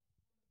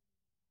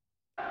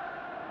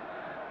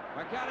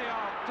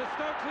Magalhaes to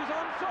Stokes, who's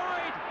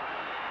onside.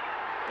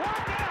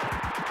 1-0.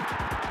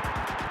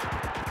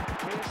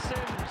 Here's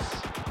Sims.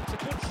 It's a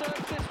good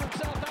serve this from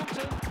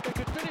Southampton. They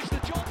could finish the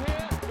job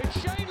here. It's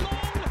Shane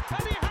Long,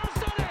 and he has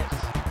done it.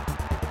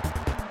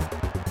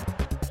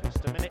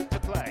 Just a minute to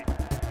play.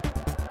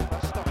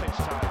 Plus stoppage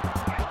time.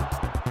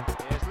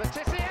 Here's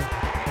Letizia.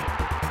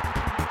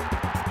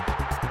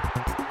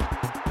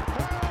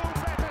 Who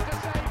better to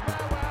say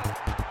farewell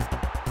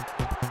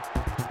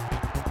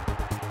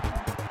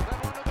than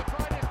one of the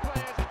finest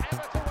players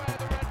ever to wear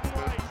the red and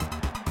white.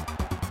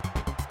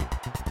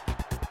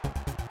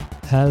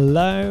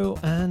 Hello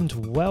and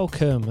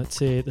welcome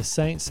to the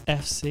Saints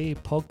FC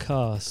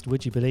podcast.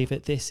 Would you believe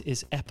it? This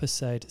is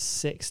episode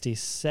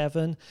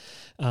 67.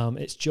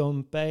 It's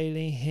John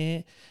Bailey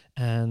here,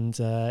 and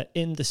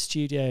in the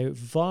studio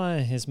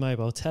via his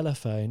mobile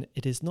telephone,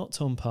 it is not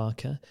Tom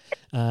Parker.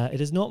 It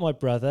is not my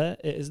brother.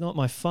 It is not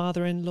my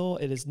father-in-law.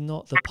 It is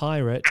not the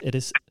Pirate. It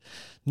is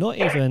not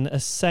even a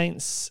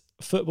Saints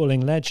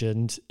footballing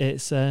legend.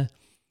 It's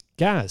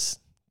Gaz.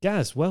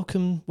 Gaz,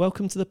 welcome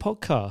to the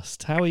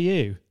podcast. How are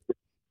you?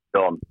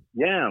 Don.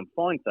 Yeah, I'm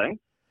fine,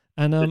 thanks.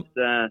 And Just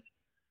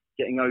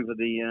getting over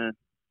the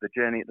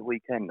journey at the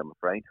weekend, I'm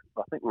afraid.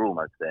 I think we're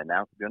almost there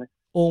now, to be honest.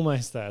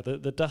 almost there.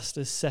 The dust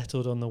has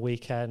settled on the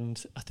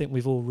weekend. I think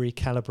we've all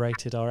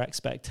recalibrated our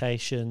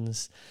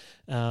expectations.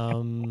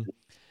 Well,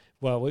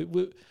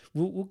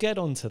 we'll get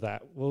onto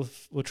that. We'll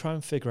try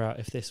and figure out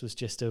if this was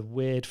just a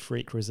weird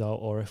freak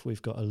result or if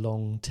we've got a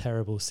long,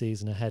 terrible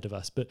season ahead of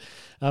us. But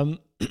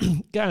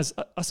Gaz,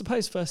 I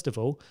suppose first of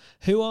all,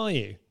 who are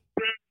you?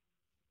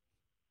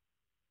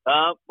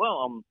 Well,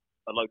 I'm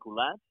a local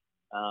lad.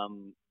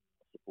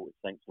 Supported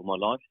Saints all my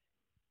life.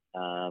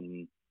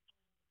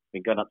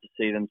 Been going up to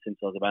see them since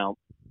I was about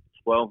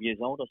 12 years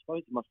old, I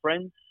suppose, with my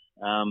friends.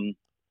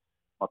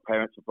 My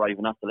parents were brave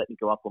enough to let me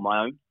go up on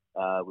my own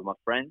with my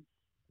friends.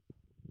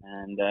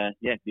 And,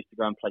 used to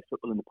go and play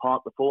football in the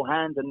park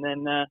beforehand and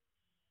then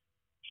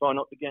try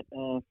not to get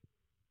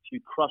too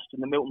crushed in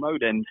the Milton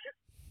Road end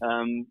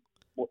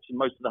watching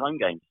most of the home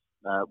games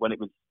when it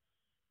was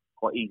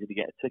quite easy to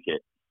get a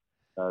ticket.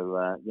 So,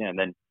 and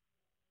then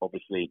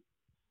obviously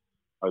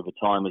over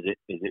time as it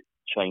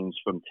changed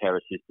from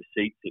terraces to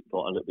seats, it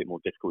got a little bit more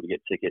difficult to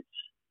get tickets.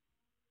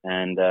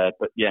 And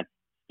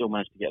still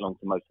managed to get along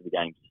to most of the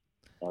games.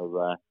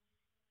 So,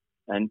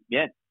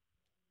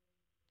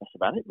 that's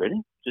about it,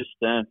 really. Just,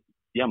 I'm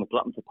a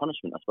glutton for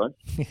punishment, I suppose.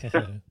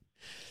 Yeah.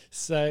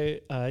 So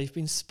you've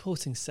been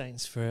supporting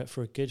Saints for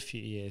a good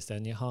few years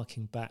then. You're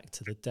harking back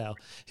to the Dell.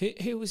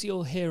 Who was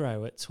your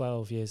hero at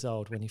 12 years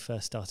old when you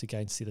first started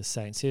going to see the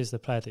Saints? Who's the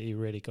player that you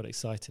really got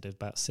excited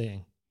about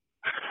seeing?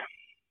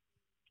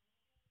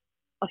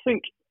 I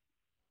think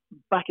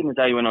back in the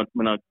day when I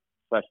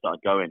first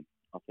started going,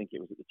 I think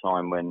it was at the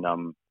time when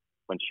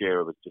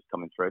Shearer was just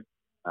coming through.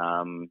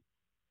 I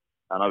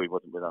know he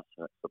wasn't with us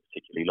for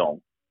particularly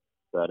long,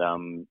 but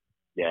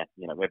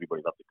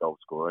everybody loves a goal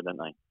scorer, don't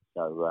they?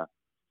 So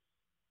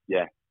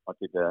I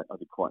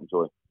did quite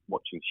enjoy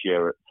watching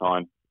Shearer at the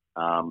time,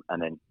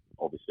 and then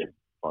obviously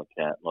like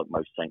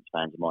most Saints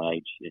fans of my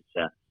age, it's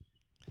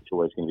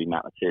always going to be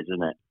Matt Letizia,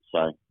 isn't it?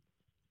 So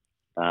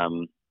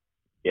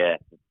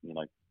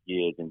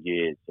years and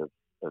years of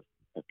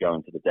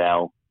going to the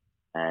Dell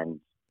and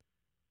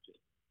just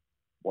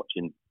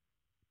watching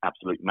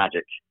absolute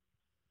magic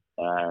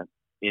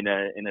in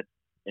a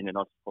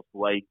nice possible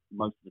way.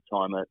 Most of the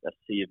time, a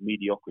sea of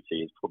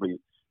mediocrity is probably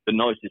the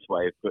nicest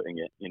way of putting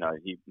it. You know,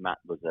 Matt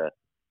was a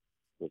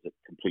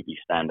completely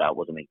standout,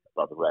 wasn't he,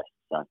 above the rest?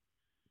 So,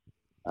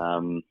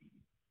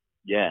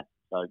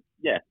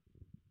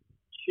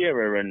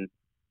 Shearer and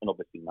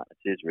obviously Matt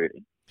Letizia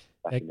really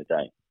back in the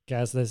day.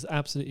 Gaz, there's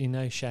absolutely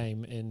no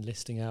shame in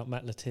listing out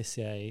Matt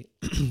Letizia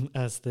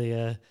as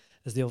the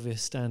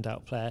obvious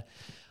standout player.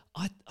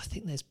 I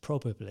think there's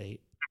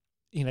probably,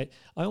 I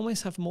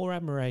almost have more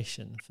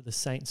admiration for the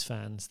Saints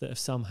fans that have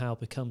somehow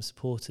become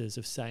supporters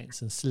of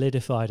Saints and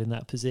solidified in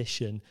that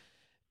position,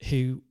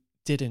 who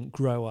didn't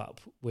grow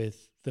up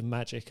with the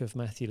magic of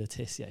Matthew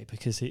Letizia,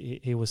 because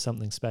he was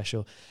something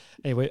special.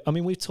 Anyway, I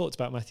mean, we've talked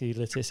about Matthew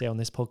Letizia on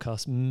this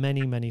podcast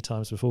many, many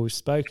times before. We've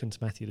spoken to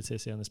Matthew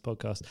Letizia on this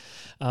podcast.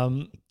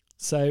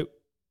 So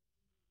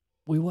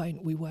we won't.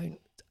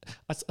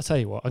 I'll tell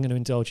you what, I'm going to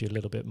indulge you a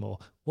little bit more.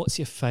 What's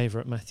your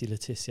favourite Matthew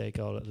Letizia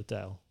goal at the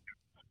Dell?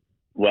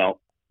 Well,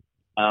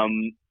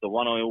 the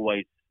one I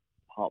always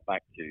hark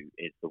back to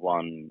is the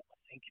one, I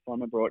think if I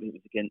remember rightly, it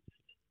was against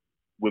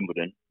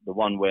Wimbledon, the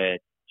one where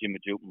Jim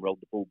Magilton rolled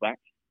the ball back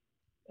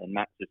and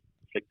Matt just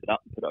flicked it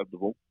up and put it over the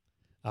wall.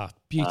 Ah,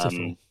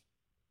 beautiful.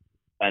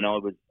 And I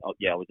was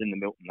in the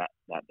Milton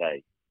that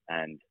day,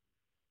 and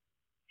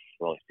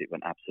Christ, it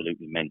went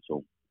absolutely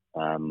mental.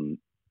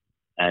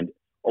 And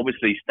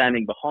obviously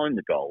standing behind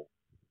the goal,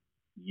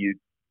 you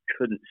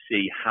couldn't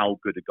see how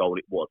good a goal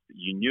it was, but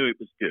you knew it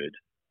was good.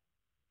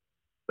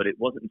 But it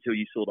wasn't until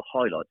you saw the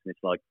highlights, and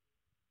it's like,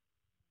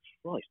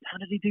 Christ, how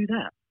did he do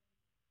that?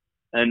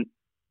 And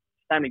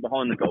standing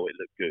behind the goal, it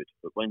looked good.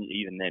 But when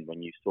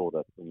you saw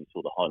the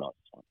highlights,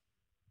 it's like,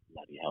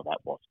 bloody hell,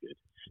 that was good.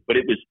 But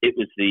it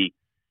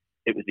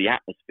was the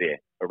atmosphere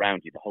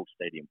around you. The whole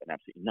stadium went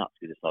absolutely nuts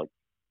because it's like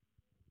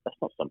that's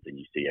not something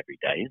you see every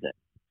day, is it?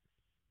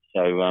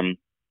 So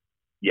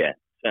yeah,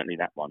 certainly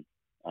that one.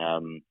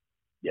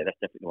 Yeah, that's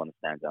definitely the one that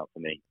stands out for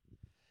me.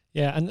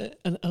 Yeah,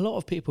 and a lot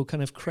of people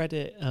kind of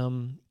credit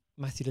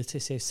Matthew Le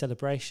Tissier's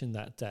celebration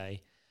that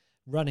day,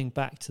 running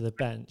back to the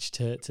bench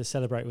to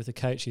celebrate with the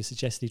coach who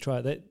suggested he try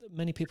it. That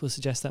many people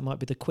suggest that might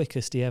be the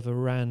quickest he ever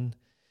ran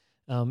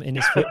in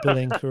his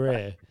footballing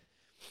career.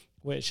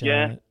 Which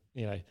yeah,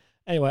 you know.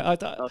 Anyway, I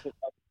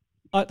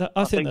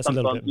think that's a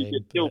little bit mean.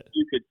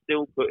 You could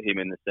still put him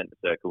in the centre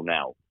circle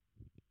now,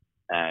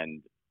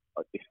 and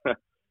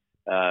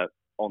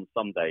on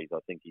some days I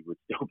think he would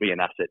still be an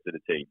asset to the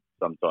team.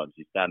 Sometimes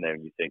you stand there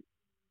and you think,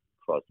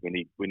 Christ, we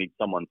need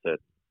someone to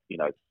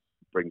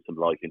bring some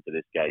life into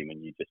this game,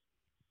 and you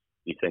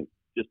think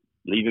just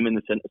leave him in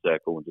the centre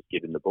circle and just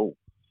give him the ball.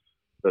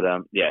 But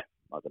yeah,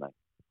 I don't know.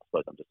 I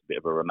suppose I'm just a bit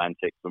of a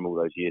romantic from all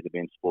those years of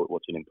being sport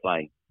watching him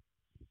play.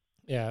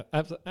 Yeah,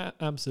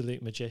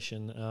 absolute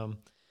magician.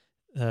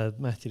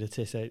 Matthew Le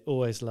Tissier.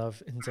 Always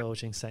love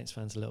indulging Saints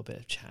fans a little bit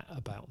of chat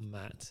about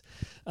Matt.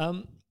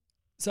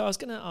 So I was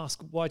going to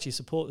ask, why do you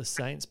support the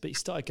Saints? But you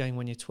started going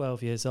when you're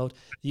 12 years old.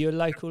 You're a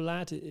local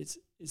lad. Is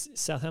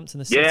Southampton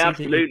the city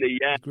absolutely, that you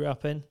grew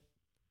up in?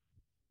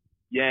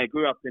 Yeah, I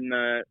grew up in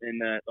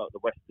like the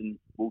Western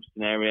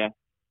Wolston area.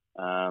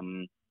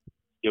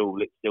 Still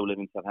live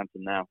in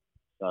Southampton now.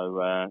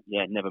 So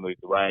yeah, never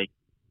moved away.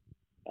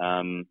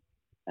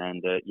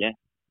 And yeah,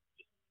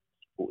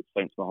 supported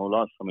Saints my whole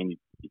life. I mean,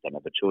 you don't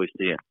have a choice,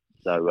 do you?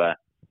 So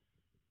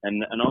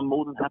and I'm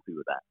more than happy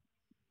with that.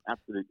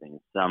 Absolutely.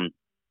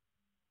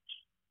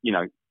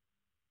 It's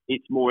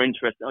it's more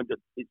interesting.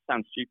 It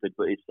sounds stupid,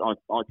 but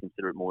I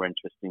consider it more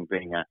interesting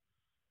being a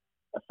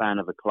fan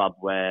of a club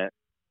where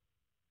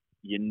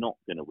you're not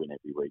going to win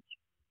every week,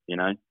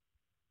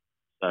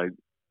 So,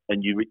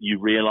 and you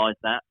realise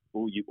that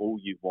all you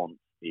want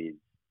is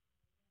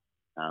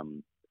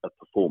a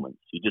performance.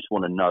 You just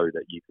want to know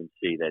that you can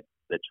see that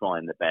they're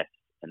trying their best,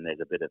 and there's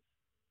a bit of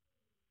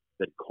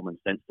common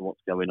sense to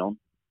what's going on.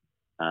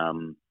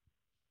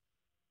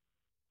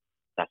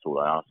 That's all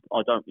I ask.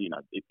 I don't,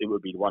 it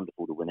would be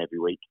wonderful to win every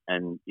week,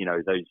 and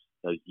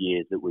those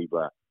years that we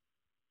were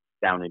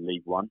down in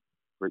League One,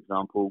 for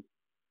example,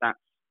 that's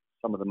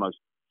some of the most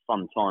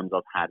fun times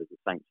I've had as a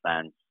Saints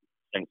fan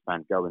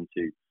going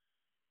to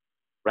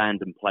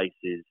random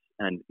places,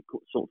 and it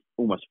sort of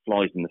almost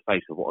flies in the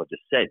face of what I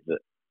just said, that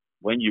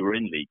when you were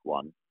in League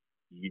One,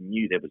 you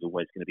knew there was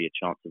always going to be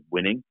a chance of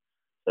winning.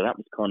 So that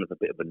was kind of a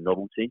bit of a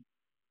novelty.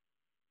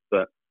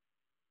 But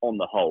on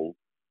the whole,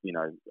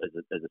 as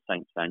a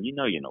Saints fan, you're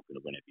not going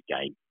to win every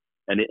game.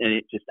 And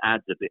it just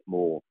adds a bit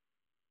more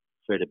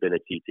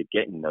credibility to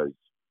getting those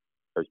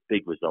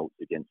big results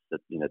against the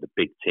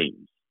big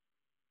teams.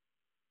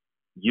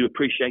 You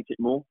appreciate it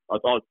more.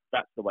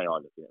 That's the way I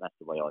look at it. That's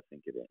the way I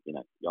think of it.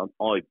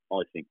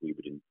 I think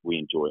we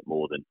enjoy it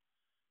more than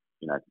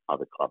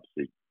other clubs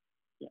who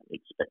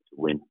expect to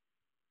win.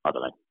 I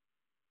don't know.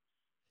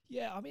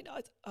 Yeah, I mean,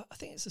 I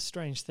think it's a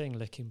strange thing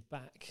looking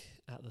back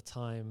at the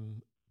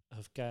time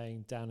of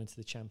going down into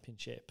the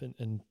Championship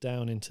and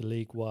down into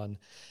League One,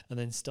 and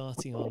then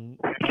starting on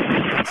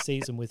that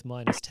season with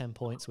minus 10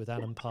 points with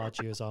Alan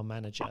Pardew as our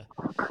manager.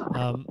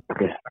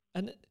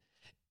 And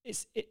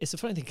it's a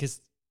funny thing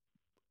because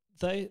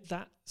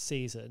that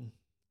season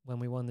when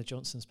we won the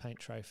Johnson's Paint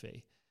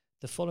Trophy,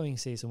 the following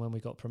season when we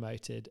got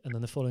promoted, and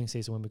then the following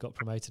season when we got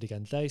promoted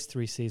again, those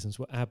 3 seasons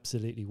were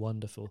absolutely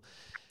wonderful.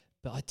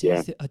 But I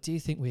do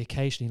think we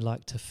occasionally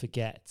like to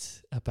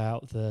forget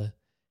about the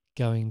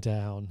going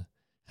down,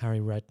 Harry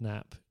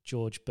Redknapp,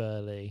 George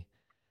Burley,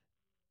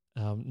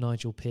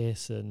 Nigel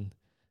Pearson,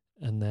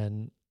 and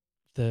then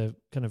the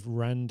kind of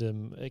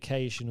random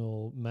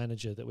occasional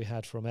manager that we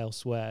had from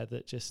elsewhere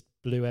that just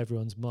blew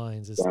everyone's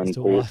minds as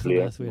to why on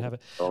earth we'd have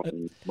it.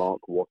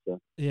 Mark Water.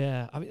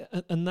 Yeah, I mean,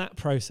 and that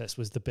process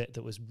was the bit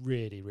that was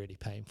really, really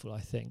painful, I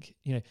think.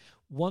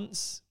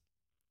 Once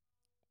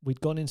we'd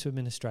gone into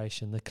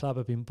administration, the club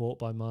had been bought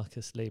by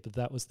Marcus Lee, but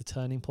that was the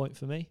turning point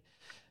for me.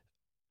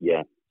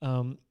 Yeah.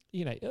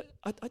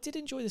 I did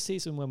enjoy the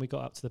season when we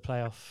got up to the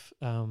playoff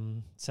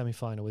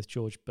semi-final with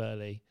George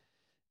Burley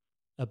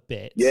a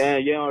bit. Yeah.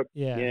 I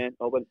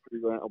went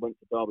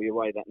to Derby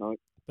away that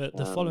night. But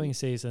the following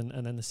season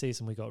and then the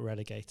season we got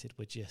relegated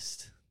were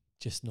just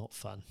not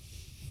fun.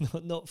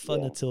 not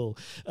fun at all.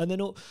 And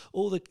then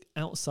all the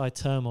outside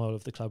turmoil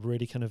of the club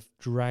really kind of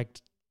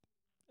dragged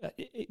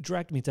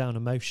me down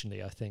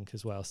emotionally, I think,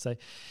 as well. So,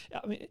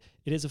 I mean,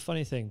 it is a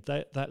funny thing.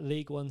 That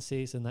League One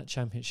season, that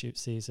Championship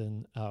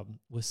season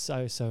was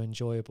so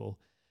enjoyable.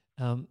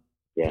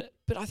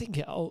 But I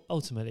think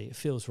ultimately it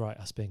feels right,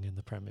 us being in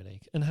the Premier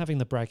League. And having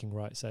the bragging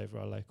rights over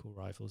our local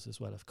rivals as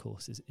well, of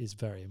course, is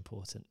very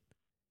important.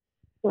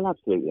 Well,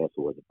 absolutely. That's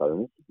always a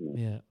bonus, isn't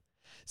it? Yeah.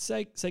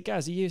 So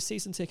Gaz, are you a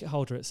season ticket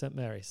holder at St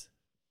Mary's?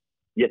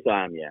 Yes,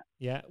 I am, yeah.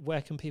 Yeah.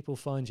 Where can people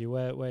find you?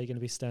 Where are you going to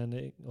be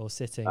standing or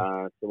sitting?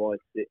 So I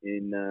sit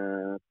in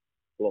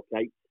Block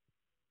 8,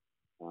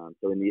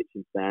 so in the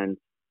Itchen stand.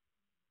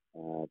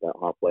 about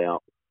halfway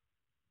up.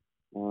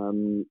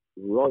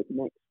 Right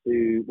next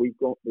to, we've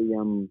got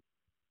the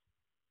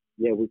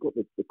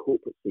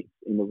corporate seats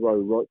in the row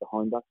right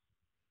behind us.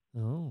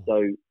 Oh.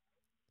 So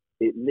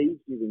it leaves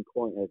you in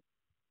quite a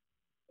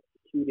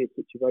peculiar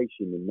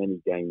situation in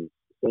many games,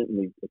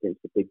 certainly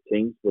against the big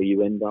teams, where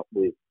you end up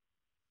with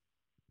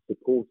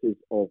supporters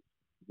of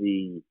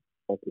the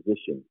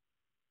opposition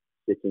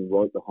sitting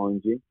right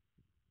behind you.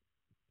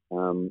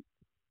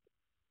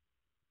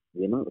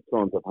 The amount of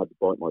times I've had to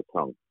bite my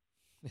tongue,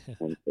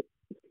 and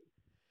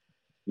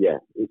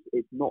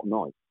it's not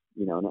nice,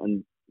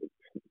 and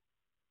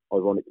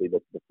ironically,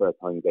 the first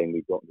home game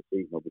we've got this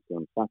season, obviously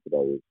on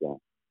Saturday,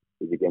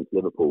 is against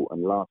Liverpool.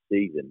 And last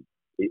season,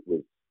 it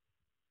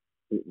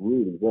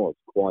really was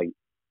quite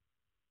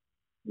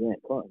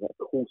that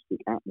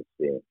caustic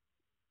atmosphere.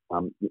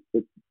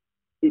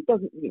 It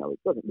doesn't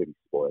really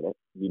spoil it.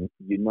 You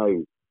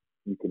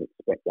can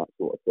expect that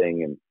sort of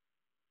thing,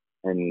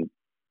 and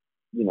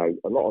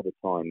a lot of the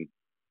time,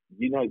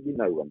 when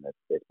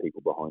there's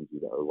people behind you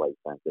that are away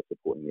fans, they're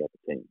supporting the other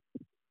team.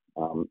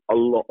 A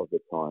lot of the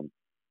time,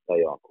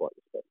 they are quite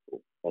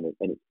respectful, and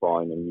it's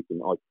fine. And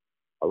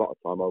a lot of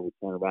time I will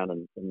turn around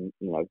and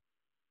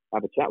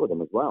have a chat with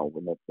them as well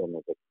when there's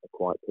a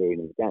quiet period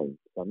in the game.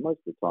 So most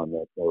of the time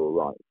they're all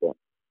right, but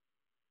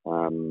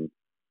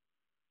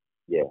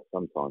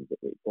sometimes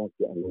it does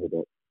get a little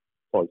bit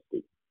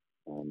feisty,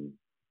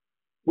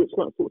 which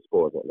kind of sort of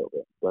spoils it a little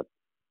bit. But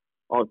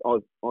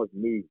I've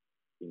moved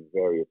in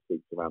various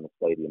seats around the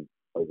stadium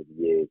over the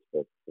years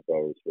for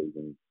various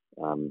reasons.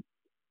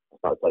 I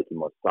started taking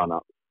my son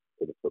up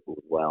to the football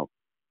as well,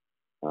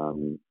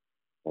 and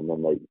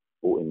then they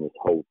brought in this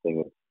whole thing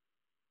of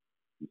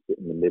you sit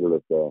in the middle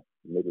of the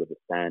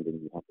stand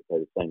and you have to pay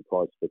the same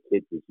price for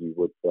kids as you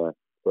would for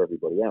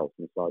everybody else.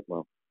 And it's like,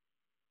 well,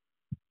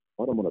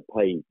 I don't want to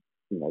pay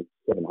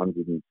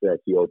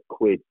 730 odd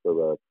quid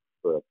for a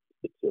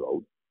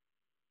 6-year-old,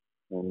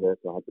 and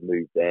so I had to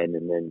move then.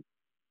 And then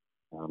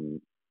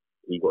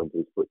he got into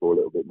his football a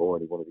little bit more,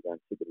 and he wanted to go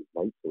and sit with his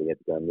mates, so we had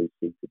to go and move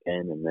seats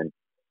again. And then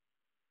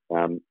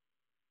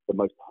the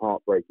most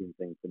heartbreaking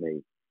thing for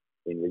me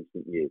in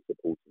recent years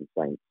supporting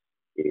Saints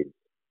is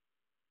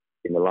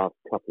in the last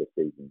couple of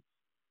seasons,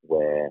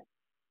 where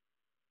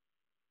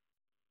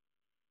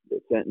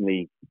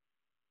certainly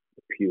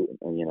the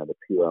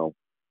Puel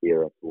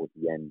era towards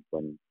the end,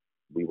 when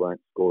we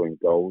weren't scoring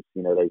goals,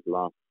 those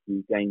last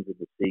few games of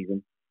the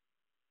season,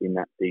 in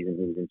that season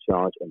he was in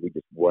charge, and we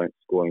just weren't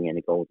scoring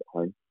any goals at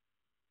home.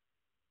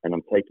 And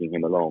I'm taking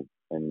him along,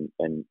 and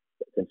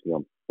essentially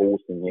I'm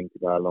forcing him to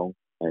go along.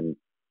 And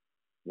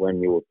when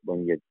your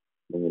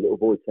little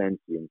boy turns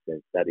to you and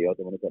says, "Daddy, I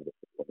don't want to go to the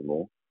football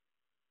anymore,"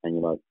 and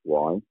you're like,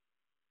 "Why?"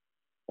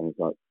 And it's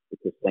like,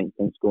 "Because Saints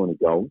don't score any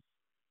goals."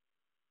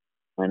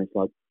 And it's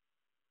like,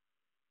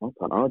 I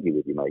can't argue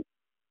with you, mate.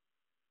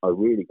 I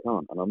really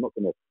can't. And I'm not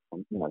going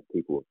to,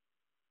 people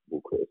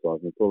will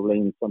criticise me probably,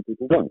 and some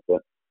people won't,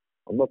 but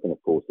I'm not going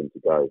to force him to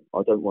go.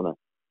 I don't want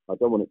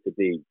it to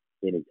be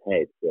in his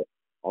head that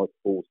I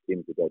forced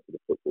him to go to the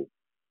football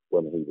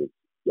when he was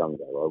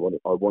younger.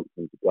 I want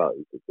him to go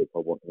because I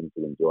want him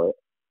to enjoy it.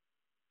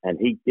 And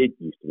he did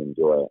used to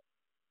enjoy it.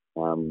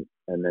 And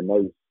then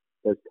those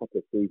couple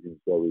of seasons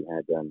where we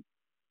had,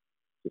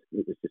 it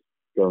was just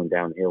going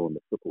downhill, and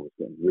the football was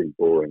getting really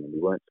boring, and we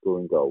weren't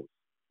scoring goals,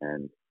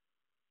 and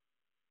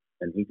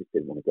he just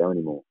didn't want to go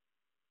anymore,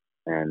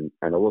 and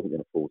I wasn't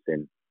going to force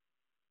him,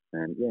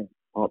 and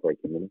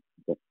heartbreaking really.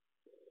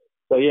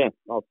 So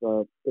I've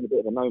been a bit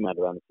of a nomad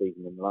around the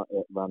season and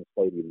around the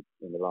stadium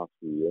in the last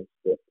few years,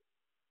 but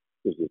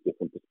gives you a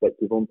different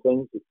perspective on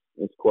things.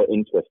 It's quite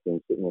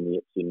interesting sitting on the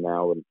Ipswich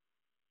now and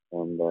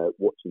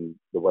watching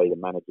the way the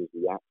managers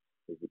react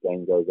as the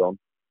game goes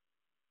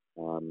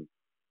on.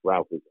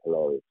 Ralph is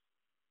hilarious.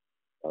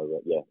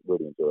 So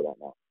really enjoy that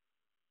now.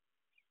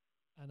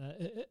 And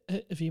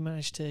have you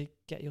managed to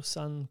get your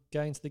son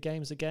going to the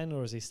games again,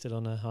 or is he still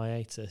on a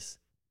hiatus?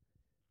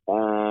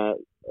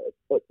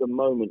 At the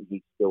moment,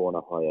 he's still on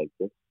a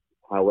hiatus.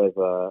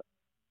 However,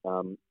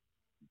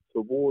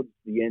 towards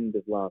the end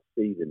of last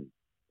season,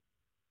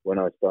 when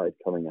I started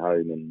coming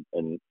home,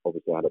 and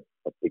obviously I had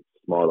a big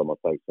smile on my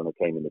face when I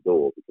came in the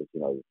door, because,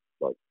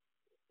 like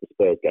the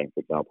Spurs game, for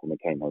example, when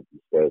I came home from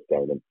the Spurs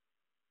game, and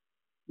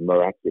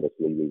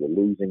miraculously we were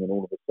losing, and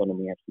all of a sudden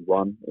we actually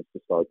won. It's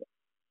just like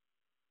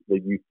the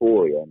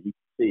euphoria, and you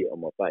could see it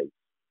on my face,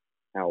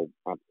 how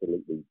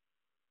absolutely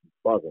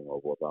buzzing I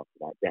was after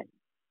that game.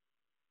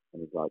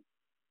 And he's like,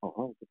 "Oh,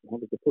 how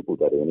did the football,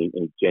 Daddy?" And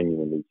he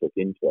genuinely took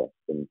interest.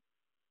 And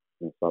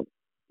it's like,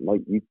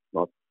 "Mate,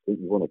 I think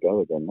you want to go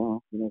again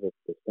now.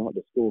 They start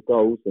to score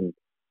goals." And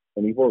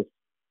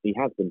he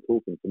has been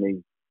talking to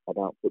me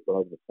about football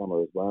over the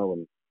summer as well.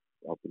 And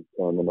I've been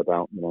telling him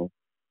about,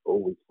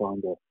 we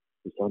signed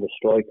a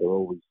striker,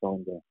 or we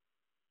signed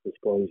this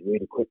guy who's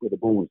really quick with the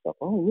ball and stuff.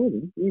 Oh,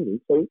 really?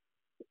 Really? So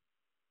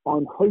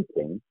I'm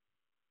hoping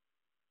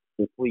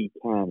if we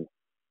can,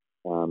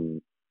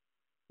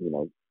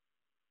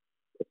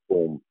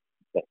 perform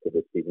better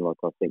this season, like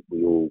I think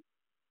we all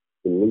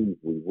believe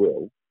we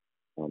will,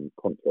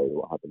 contrary to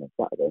what happened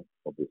Saturday,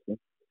 obviously.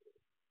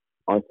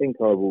 I don't think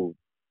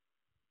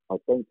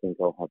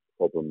I'll have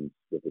problems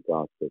with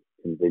regards to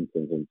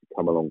convincing him to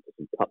come along to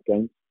some cup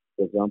games,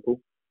 for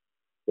example,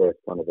 where it's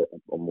kind of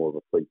a more of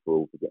a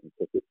free-for-all for getting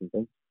tickets and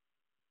things.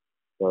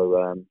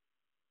 So,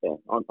 yeah,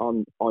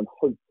 I'm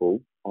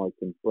hopeful I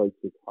can break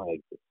his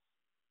hiatus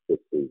this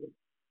season.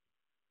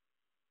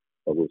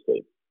 So we'll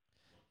see.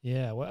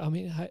 Yeah, well, I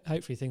mean,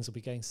 hopefully things will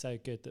be going so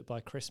good that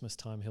by Christmas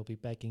time he'll be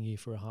begging you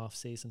for a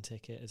half-season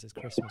ticket as his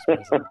Christmas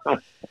present.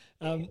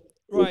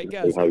 Right,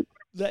 guys,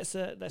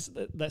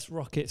 let's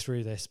rock it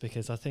through this,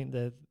 because I think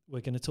that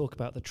we're going to talk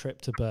about the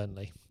trip to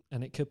Burnley,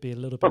 and it could be a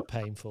little bit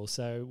painful.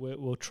 So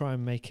we'll try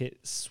and make it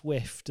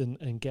swift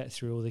and get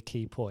through all the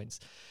key points.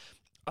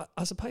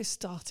 I suppose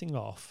starting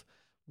off,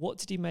 what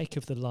did you make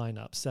of the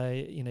lineup? So,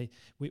 you know,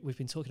 we've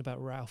been talking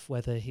about Ralph,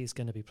 whether he's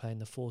going to be playing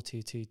the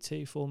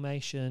 4-2-2-2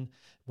 formation,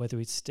 whether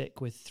he'd stick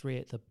with 3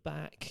 at the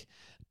back.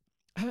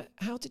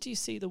 How did you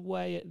see the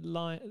way it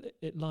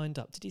lined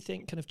up? Did you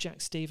think kind of Jack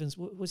Stephens,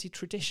 was he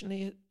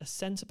traditionally a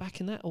centre-back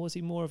in that, or was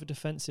he more of a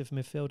defensive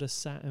midfielder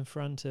sat in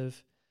front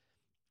of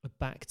a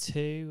back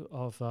 2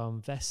 of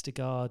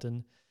Vestergaard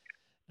and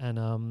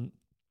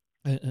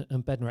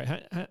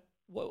Bednarek?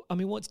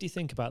 What did you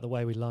think about the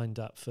way we lined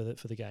up for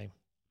the game?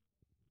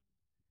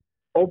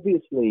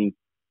 Obviously,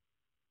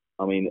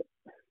 I mean,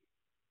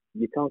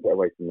 you can't get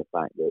away from the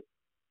fact that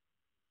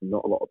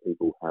not a lot of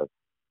people have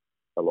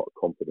a lot of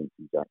confidence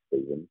in Jack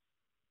Stephens.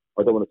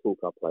 I don't want to talk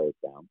our players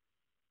down,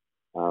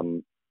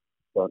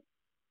 but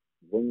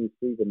when you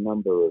see the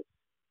number of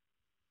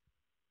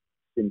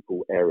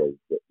simple errors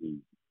that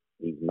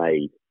he's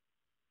made,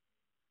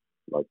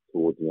 like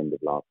towards the end of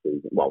last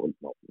season, well,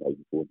 not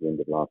maybe towards the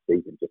end of last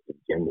season, just in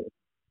general,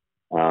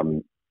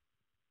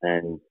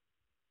 and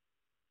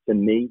to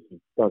me, he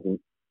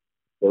doesn't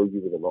fill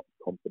you with a lot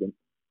of confidence.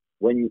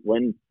 When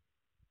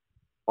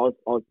I've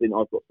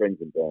got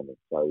friends in Burnley,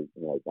 so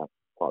you know that's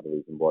part of the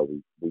reason why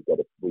we get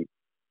a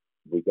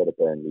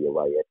Burnley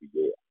away every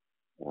year.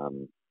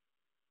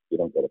 You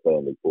don't get a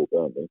Burnley for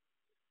Burnley.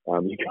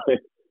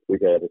 We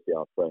go to see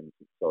our friends.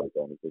 Sorry,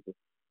 Burnley people.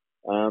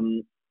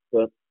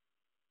 But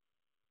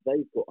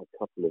they've got a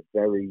couple of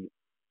very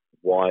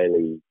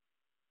wily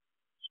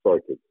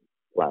strikers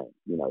playing.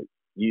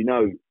 You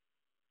know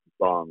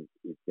Barnes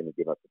is going to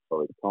give us a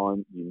solid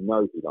time. You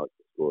know he likes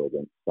to score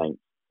against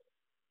Saints.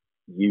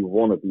 You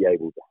want to be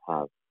able to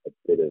have a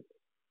bit of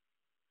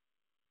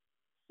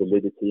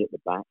solidity at the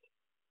back.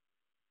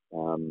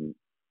 And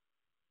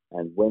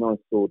when I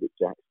saw that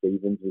Jack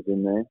Stephens was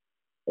in there,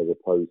 as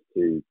opposed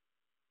to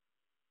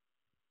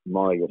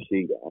Maya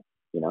Yoshida,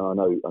 I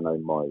know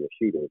Maya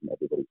Yoshida isn't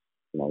everybody's,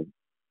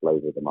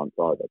 flavour of the month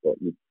either, but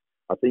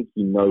I think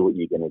you know what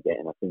you're going to get,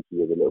 and I think he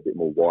is a little bit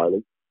more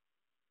wily.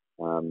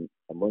 And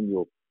when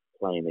you're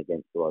playing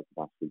against the likes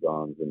of Ashley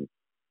Barnes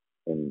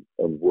and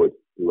Wood,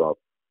 who are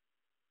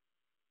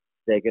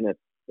they're gonna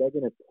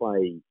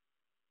play,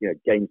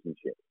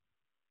 gamesmanship,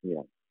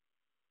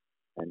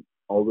 and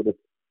I would have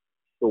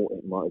thought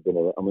it might have been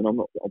I'm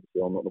not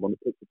the one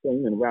that picked the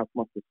team, and Ralph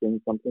must have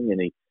seen something,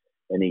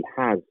 and he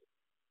has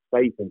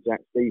faith in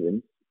Jack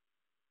Stephens.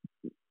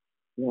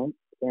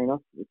 Fair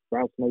enough. If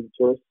Ralph's made a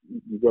choice,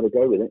 you've got to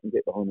go with it and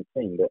get behind the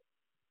team. But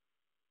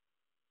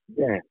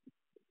yeah,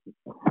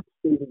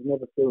 Stephens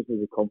never fills me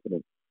with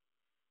confidence.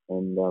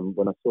 And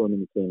when I saw him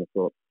in the team, I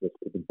thought this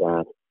could be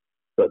bad.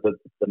 But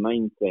the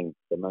main thing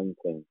for me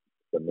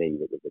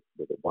that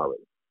was a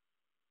worry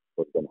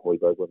was when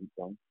Højbjerg wasn't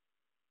playing.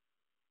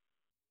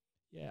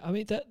 Yeah, I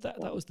mean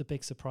that was the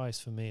big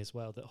surprise for me as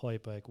well, that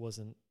Højbjerg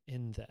wasn't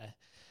in there.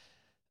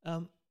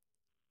 I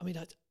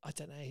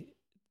don't know.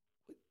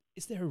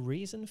 Is there a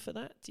reason for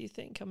that, do you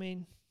think? I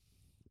mean,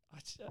 I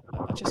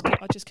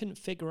just couldn't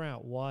figure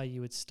out why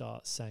you would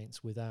start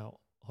Saints without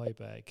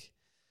Højbjerg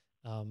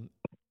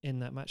in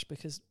that match,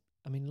 because,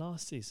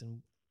 last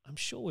season, I'm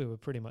sure we were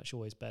pretty much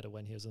always better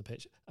when he was on the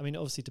pitch.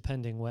 Obviously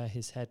depending where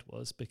his head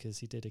was, because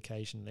he did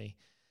occasionally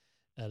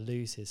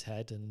lose his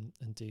head and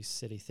do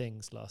silly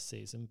things last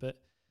season.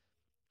 But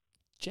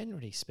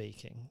generally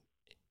speaking,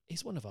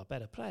 he's one of our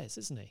better players,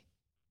 isn't he?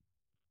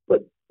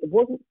 But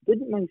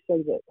didn't they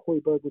say that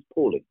Højbjerg was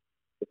poorly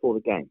before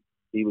the game?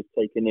 He was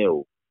taken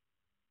ill.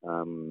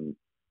 I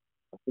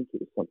think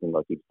it was something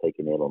like he was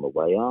taken ill on the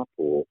way up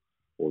or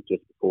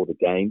just before the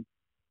game.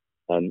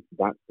 And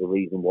that's the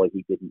reason why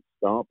he didn't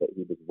start, but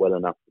he was well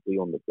enough to be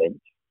on the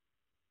bench.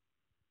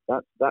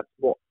 That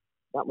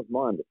was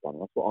my understanding.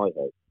 That's what I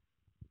heard.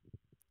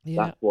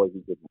 Yeah. That's why he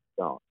didn't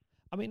start.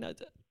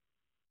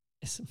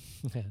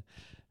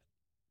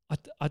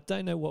 I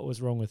don't know what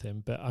was wrong with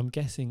him, but I'm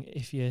guessing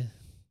if you're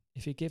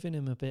giving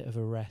him a bit of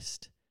a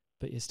rest,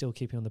 but you're still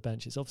keeping on the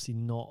bench, it's obviously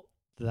not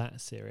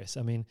that serious.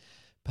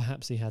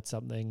 Perhaps he had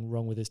something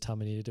wrong with his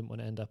tummy and he didn't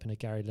want to end up in a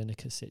Gary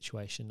Lineker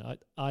situation.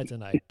 I don't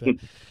know, but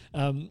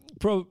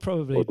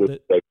probably.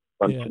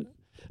 Yeah.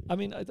 I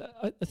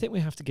think we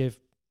have to give,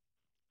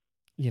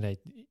 you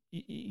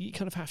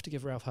kind of have to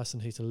give Ralph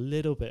Hasenhüttl a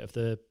little bit of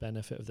the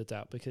benefit of the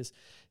doubt, because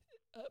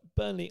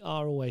Burnley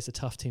are always a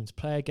tough team to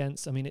play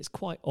against. I mean, it's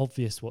quite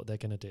obvious what they're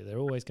going to do. They're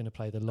always going to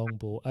play the long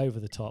ball over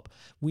the top.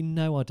 We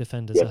know our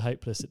defenders are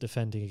hopeless at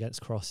defending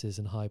against crosses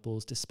and high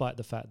balls, despite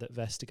the fact that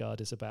Vestergaard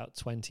is about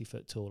 20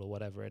 foot tall or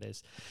whatever it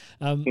is.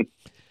 And,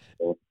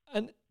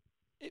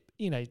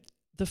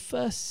 the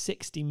first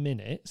 60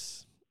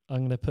 minutes, I'm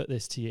going to put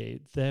this to you,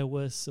 there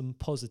were some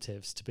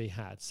positives to be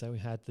had. So we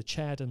had the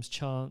Che Adams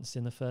chance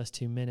in the first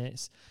 2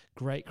 minutes,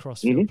 great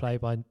crossfield play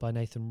by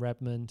Nathan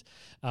Redmond.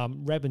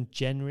 Redmond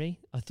generally,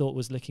 I thought,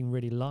 was looking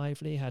really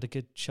lively, had a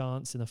good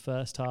chance in the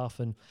first half,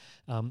 and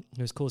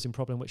he was causing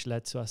problem, which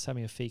led to us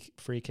having a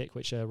free kick,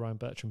 which Ryan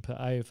Bertrand put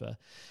over.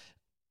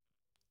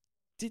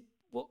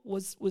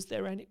 Was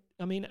there any...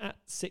 I mean, at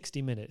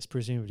 60 minutes,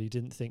 presumably you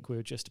didn't think we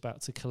were just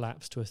about to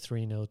collapse to a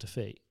 3-0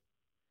 defeat?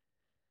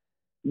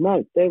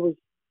 No, there was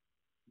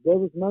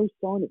no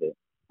sign of it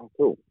at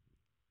all.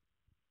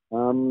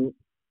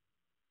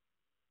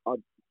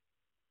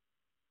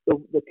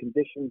 The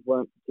conditions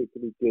weren't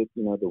particularly good.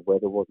 The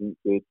weather wasn't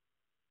good.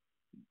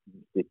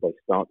 Did they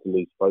start to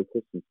lose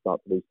focus and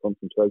start to lose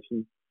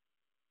concentration?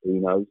 Who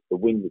knows? The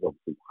wind was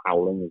obviously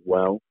howling as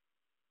well.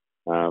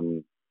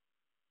 And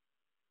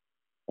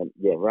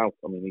yeah, Ralph.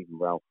 I mean, even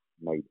Ralph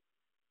made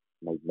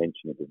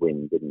mention of the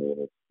wind, didn't he,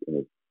 in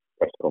his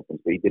press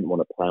conference? But he didn't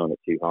want to play on it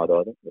too hard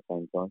either. At the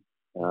same time.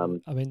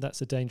 I mean,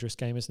 that's a dangerous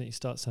game, isn't it? You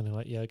start sounding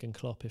like Jurgen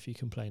Klopp if you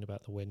complain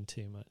about the wind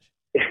too much.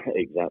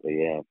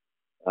 Exactly, yeah.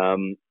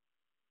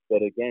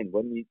 But again,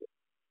 when you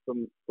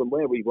from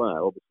where we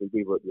were, obviously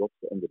we were at the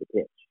opposite end of the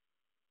pitch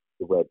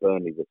to where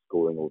Burnley was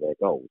scoring all their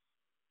goals.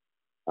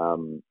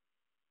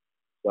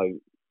 So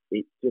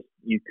it just,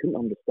 you couldn't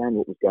understand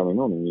what was going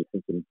on, and you're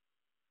thinking,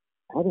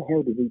 how the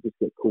hell did we just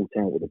get caught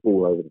out with the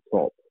ball over the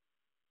top?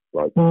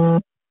 Like,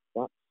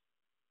 that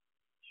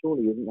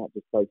surely isn't that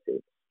just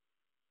basic?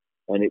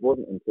 And it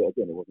wasn't until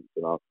after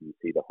you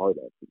see the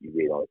highlights that you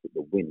realise that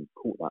the wind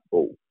caught that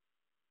ball,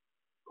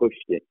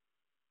 pushed it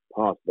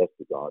past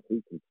Vestergaard,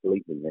 who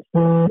completely missed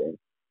it.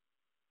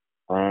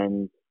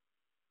 And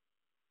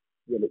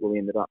yeah, look where we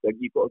ended up.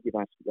 You've got to give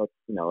Ashley, I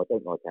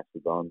don't like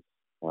Ashley Barnes.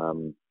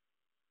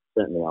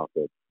 Certainly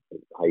after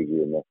his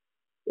behaviour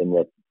in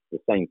the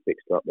same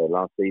fixture up there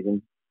last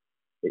season,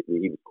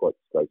 he was quite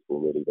disgraceful,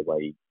 really, the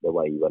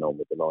way he went on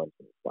with the lines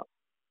and stuff.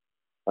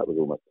 That was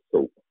almost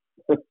assault.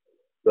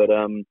 But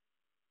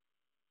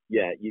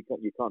yeah, you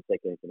can't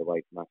take anything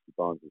away from Ashley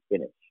Barnes'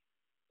 finish,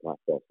 that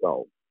first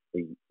goal.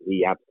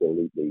 He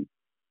absolutely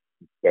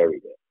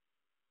buried it.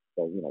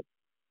 So,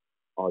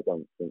 I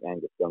don't think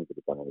Angus Young could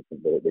have done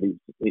anything with it, but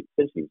he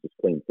essentially was just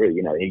clean through.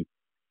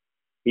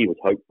 He was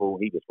hopeful,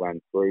 he just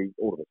ran through.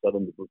 All of a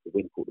sudden, the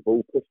wind caught the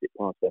ball, pushed it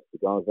past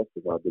Vestergaard.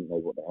 Vestergaard didn't know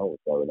what the hell was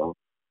going on.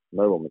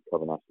 No one was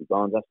covering Ashley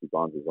Barnes. Ashley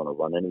Barnes was on a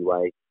run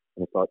anyway.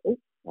 And it's like, oh,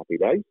 happy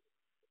days.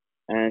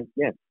 And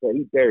yeah, so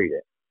he buried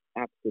it.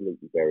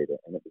 Absolutely buried it.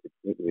 And it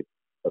was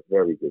a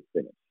very good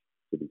finish,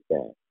 to be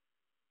fair.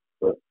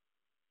 But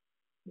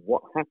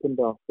what happened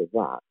after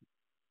that,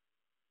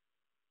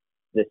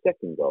 the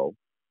second goal,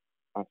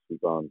 Ashley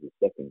Barnes'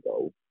 second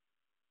goal,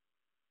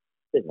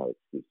 there's no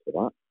excuse for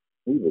that.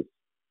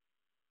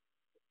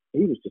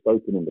 He was just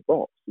opening the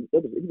box. He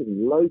was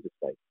in loads of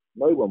space.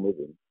 No one with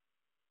him.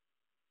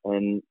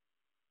 And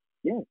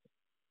yeah,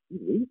 he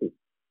was easy.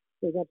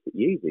 It was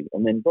absolutely easy.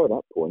 And then by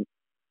that point,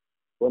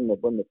 when the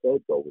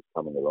third goal was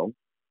coming along,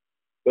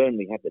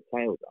 Burnley had the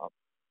tails up,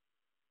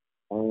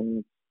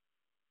 and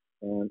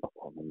I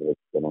can't remember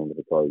the name of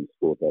the guy who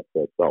scored their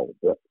third goal,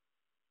 but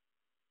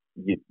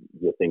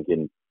you're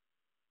thinking,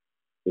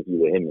 if you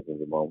were him, you're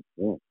thinking, well,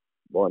 yeah,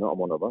 why not?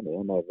 I'm on a run here.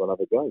 I may as well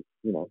have a go,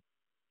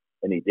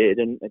 And he did,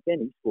 and again,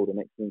 he scored an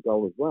excellent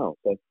goal as well.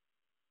 So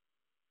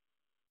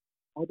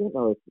I don't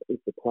know if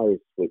the players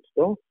switched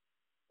off.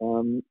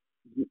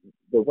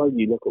 The way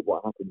you look at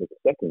what happened with the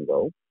second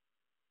goal,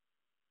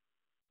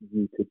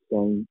 you could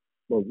say,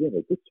 well, yeah,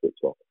 they did switch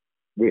off,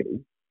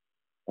 really.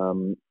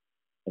 And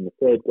the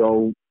third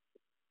goal,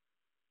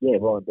 yeah,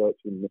 Ryan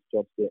Bertrand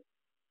misjudged it,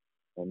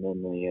 and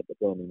then the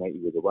Burnley matey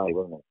was away,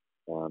 wasn't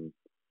it?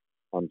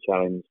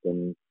 Unchallenged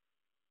and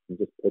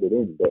just put it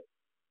in. But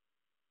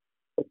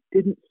I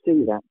didn't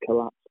see that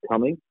collapse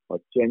coming. I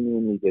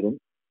genuinely didn't.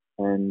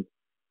 And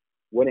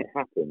when it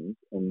happened,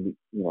 and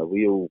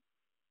we all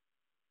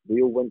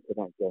went to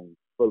that game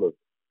full of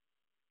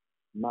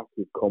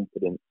massive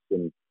confidence,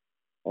 and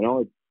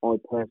I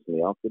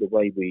personally, after the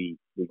way we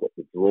got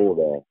the draw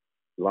there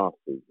last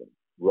season,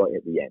 right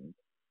at the end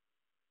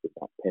with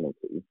that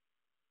penalty,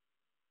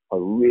 I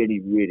really,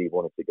 really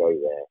wanted to go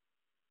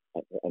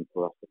there and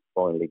for us to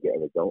finally get a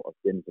result.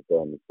 I've been to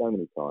Burnley so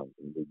many times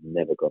and we've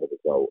never got a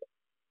result.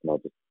 And I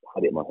just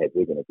had it in my head,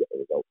 we're going to get a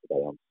result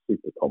today. I'm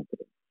super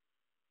confident.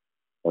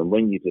 And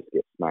when you just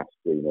get smashed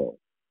 3-0,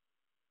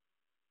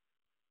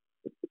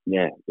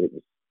 yeah, it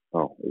was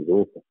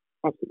awful.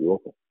 Absolutely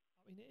awful.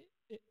 I mean,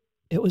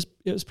 it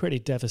was pretty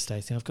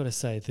devastating. I've got to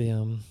say,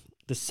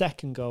 the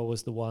second goal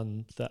was the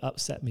one that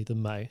upset me the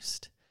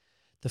most.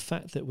 The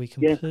fact that we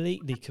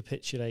completely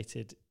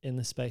capitulated in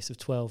the space of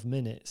 12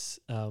 minutes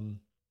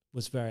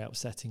was very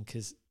upsetting,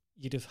 because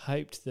you'd have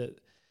hoped that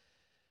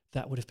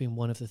that would have been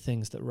one of the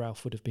things that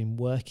Ralph would have been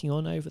working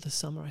on over the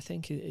summer, I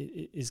think,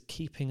 is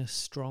keeping a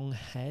strong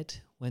head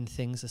when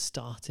things are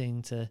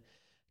starting to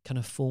kind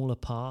of fall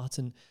apart,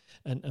 and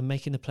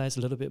making the players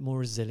a little bit more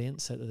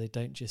resilient so that they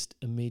don't just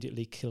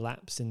immediately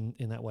collapse in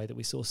that way that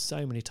we saw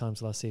so many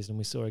times last season.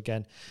 We saw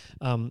again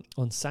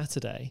on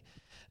Saturday.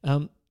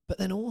 But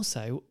then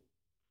also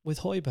with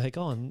Højbjerg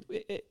on,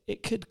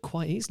 it could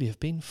quite easily have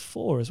been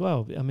 4 as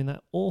well. I mean,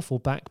 that awful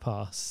back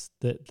pass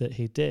that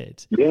he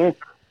did. Yeah.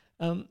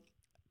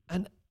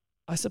 And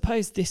I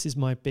suppose this is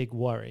my big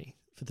worry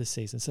for this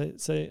season.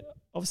 So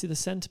obviously the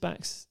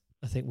centre-backs,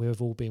 I think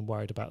we've all been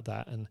worried about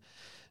that. And,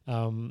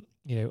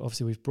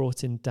 obviously we've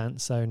brought in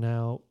Danso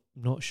now.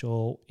 Not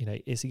sure,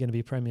 is he going to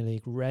be Premier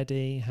League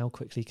ready? How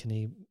quickly can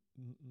he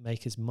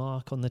make his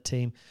mark on the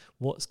team?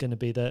 What's going to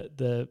be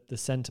the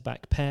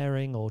centre-back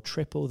pairing or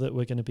triple that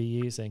we're going to be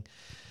using?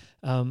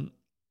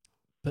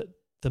 But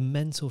the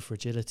mental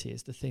fragility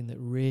is the thing that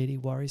really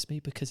worries me,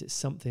 because it's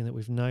something that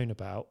we've known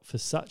about for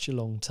such a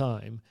long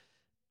time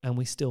and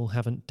we still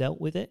haven't dealt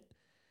with it.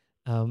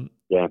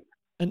 Yeah.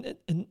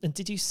 And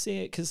did you see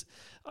it? Because,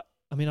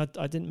 I mean,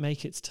 I didn't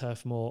make it to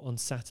Turf Moor on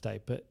Saturday,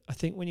 but I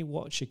think when you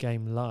watch a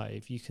game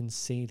live, you can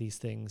see these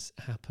things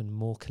happen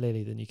more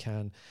clearly than you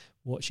can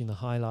watching the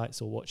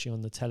highlights or watching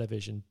on the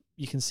television.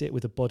 You can see it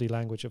with the body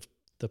language of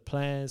the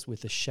players,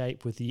 with the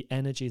shape, with the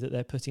energy that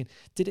they're putting in.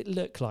 Did it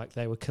look like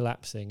they were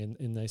collapsing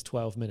in those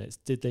 12 minutes?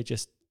 Did they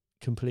just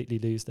completely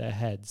lose their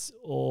heads?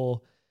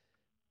 Or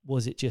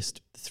was it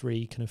just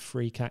 3 kind of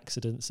freak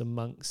accidents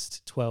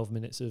amongst 12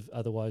 minutes of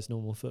otherwise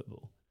normal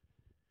football?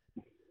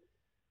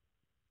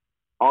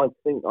 I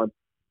think,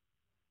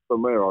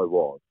 from where I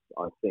was,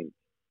 I think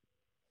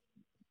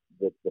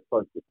the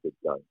focus did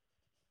go,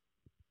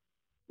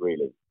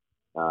 really.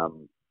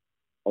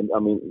 And I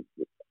mean,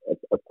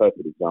 a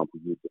perfect example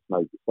you just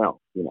made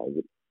yourself,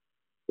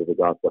 with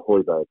regards to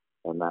Højbjerg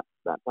and that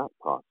back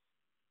pass.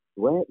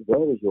 Where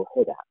is your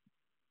head at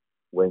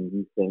when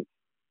you think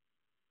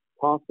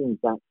passing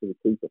back to the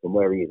keeper from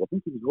where he is? I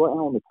think he was right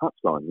out on the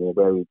touchline,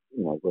 where he,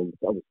 where he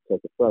started to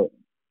take a throw,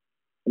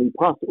 and he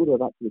passed it all the way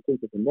back to the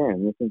keeper from there,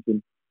 and you're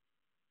thinking,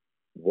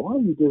 why are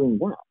you doing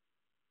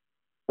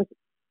that?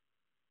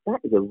 That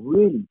is a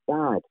really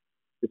bad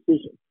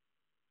decision.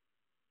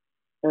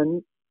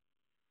 And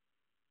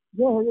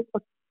yeah,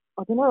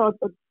 I don't know.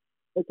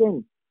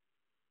 Again,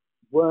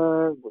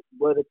 were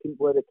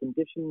the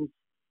conditions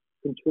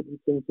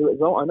contributing to it as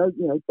well? I know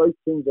both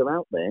teams are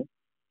out there,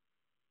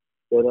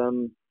 but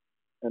and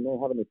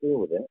they're having to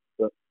deal with it.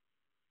 But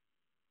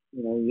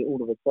all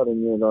of a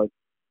sudden you're like,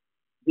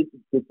 did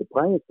the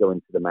players go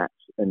into the match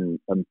and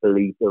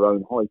believe their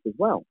own hype as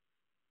well?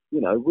 We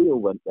all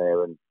went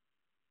there and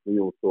we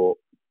all thought,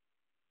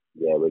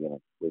 yeah, we're gonna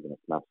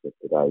smash this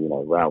today.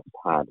 Ralph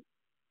had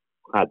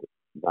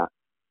that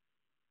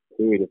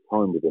period of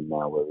time with him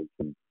now where he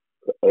can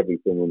put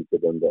everything into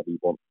them that he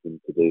wants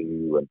them to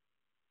do,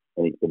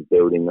 and he's been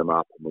building them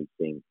up, and we've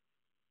seen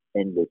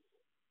endless,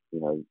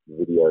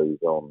 videos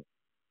on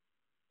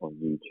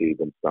YouTube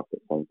and stuff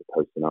that saying to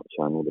posting up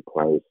channel, the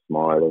players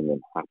smiling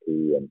and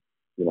happy, and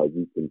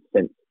you can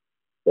sense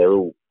they're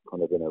all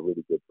kind of in a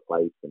really good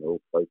place and they're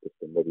all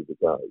focused and ready to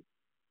go.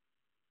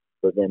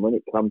 But then when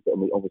it comes to,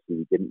 and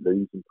we didn't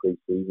lose in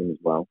pre-season as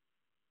well.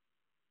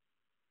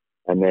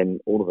 And then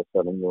all of a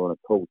sudden you're on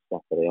a cold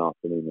Saturday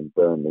afternoon in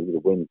Burnley, the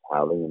wind's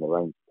howling and the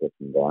rain's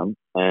pissing down,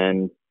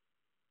 and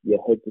your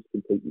head just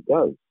completely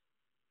goes.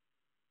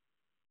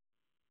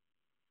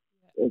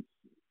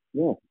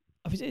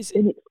 It's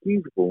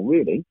inexcusable,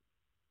 really.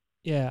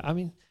 Yeah, I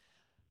mean,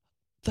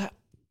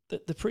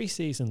 the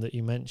pre-season that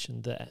you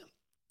mentioned there,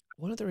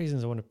 one of the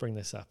reasons I want to bring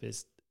this up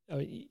is,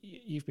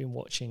 you've been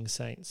watching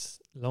Saints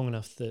long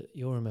enough that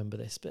you'll remember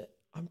this, but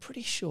I'm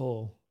pretty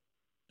sure,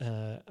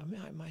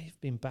 it might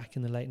have been back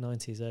in the late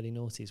 90s, early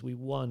noughties, we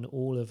won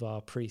all of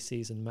our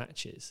pre-season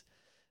matches,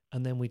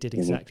 and then we did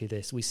exactly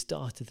this. We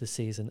started the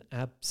season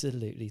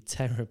absolutely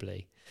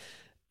terribly.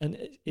 And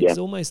it's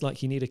almost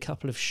like you need a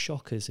couple of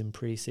shockers in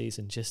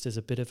pre-season just as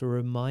a bit of a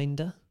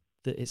reminder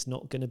that it's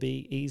not going to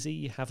be easy.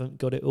 You haven't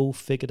got it all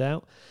figured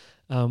out.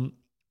 And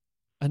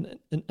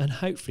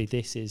hopefully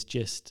this is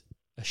just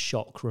a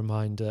shock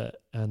reminder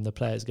and the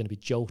player's going to be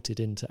jolted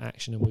into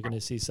action and we're going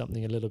to see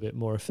something a little bit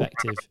more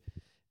effective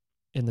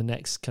in the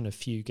next kind of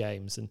few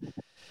games. And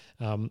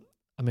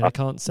I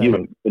can't say...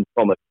 You and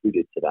Thomas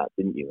alluded to that,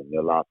 didn't you, in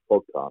your last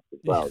podcast as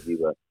well?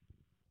 Yeah.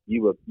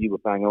 You were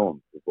bang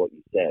on with what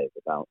you said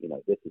about,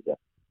 this is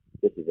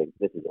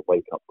a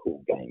wake up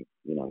call game,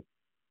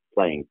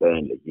 playing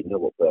Burnley. You know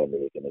what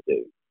Burnley are going to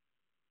do,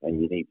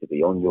 and you need to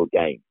be on your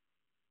game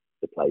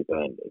to play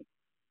Burnley.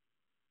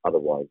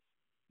 Otherwise,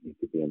 you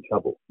could be in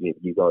trouble.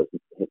 You guys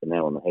hit the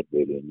nail on the head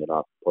really in your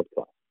last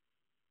podcast,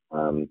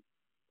 and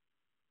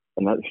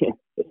that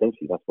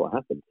essentially that's what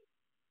happened.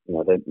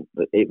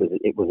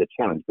 It was a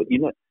challenge, but you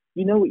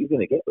know what you're going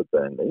to get with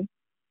Burnley.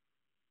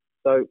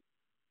 So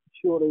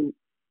surely,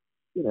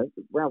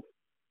 Ralph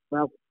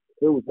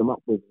fills them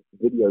up with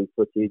video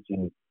footage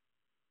and,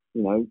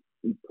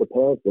 he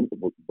prepares them.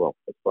 Well,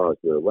 as far as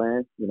we're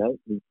aware,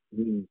 he's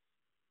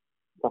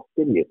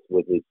fastidious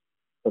with his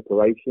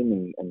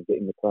preparation and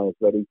getting the players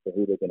ready for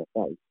who they're going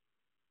to face.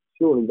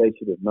 Surely they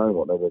should have known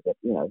what they were,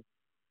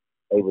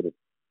 they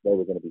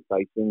were going to be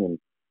facing. And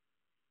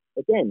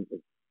again,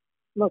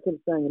 like I was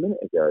saying a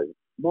minute ago,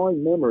 my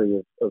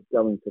memory of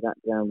going to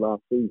that ground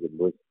last season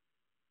was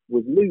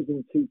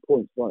losing 2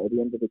 points right at the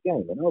end of the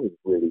game, and I was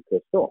really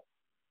pissed off.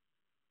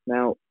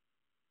 Now,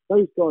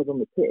 those guys on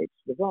the pitch,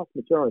 the vast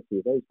majority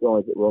of those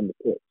guys that were on the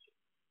pitch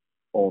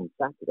on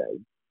Saturday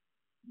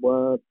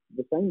were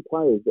the same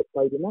players that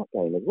played in that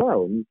game as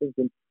well. And you're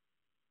thinking,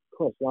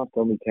 Christ, last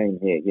time we came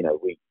here,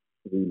 we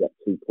let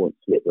 2 points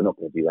slip. We're not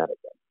going to do that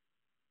again.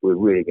 We're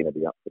really going to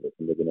be up for this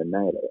and we're going to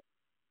nail it.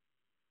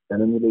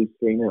 And then you lose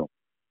 3-0.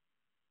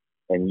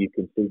 And you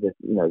can see this,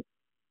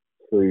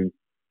 through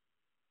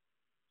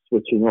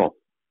switching off.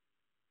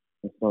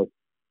 It's like,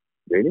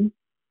 really?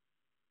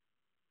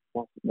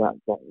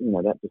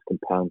 That just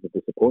compounds the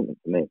disappointment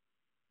for me.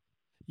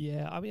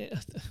 Yeah, I mean,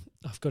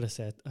 I've got to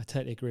say, I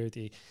totally agree with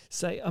you.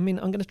 So, I mean,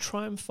 I'm going to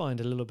try and find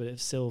a little bit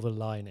of silver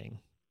lining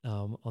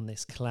on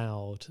this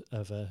cloud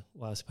of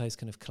I suppose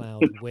kind of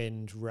cloud,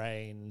 wind,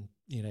 rain,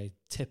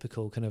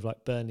 typical kind of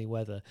like Burnley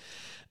weather.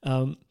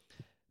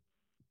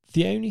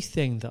 The only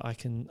thing that I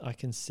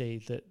can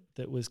see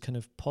that was kind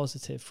of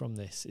positive from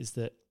this is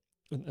that,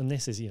 and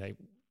this is,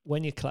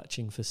 when you're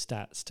clutching for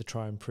stats to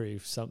try and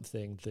prove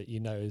something that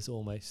is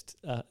almost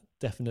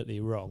definitely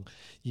wrong,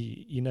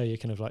 you're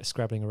kind of like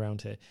scrabbling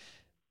around here.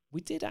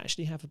 We did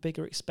actually have a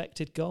bigger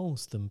expected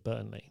goals than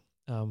Burnley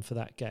for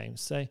that game.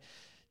 So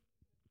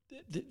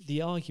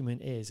the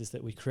argument is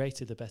that we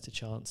created the better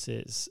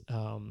chances,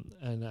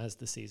 and as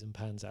the season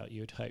pans out, you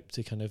would hope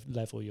to kind of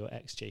level your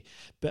XG.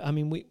 But I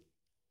mean,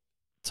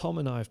 Tom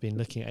and I have been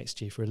looking at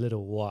XG for a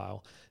little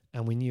while,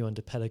 and we knew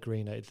under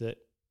Pellegrino that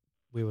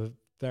we were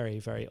very,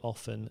 very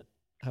often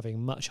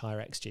having much higher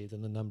XG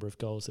than the number of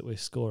goals that we're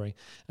scoring.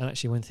 And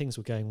actually, when things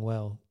were going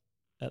well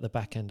at the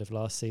back end of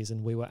last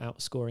season, we were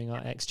outscoring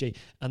our XG.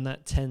 And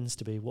that tends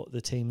to be what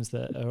the teams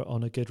that are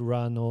on a good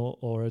run or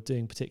are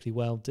doing particularly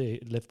well do.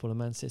 Liverpool and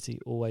Man City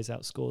always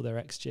outscore their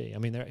XG. I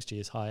mean, their XG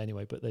is high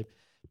anyway, but they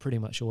pretty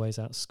much always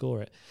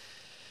outscore it.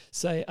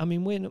 So, I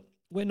mean,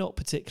 we're not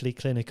particularly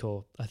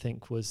clinical, I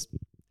think, was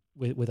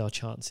with our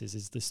chances,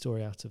 is the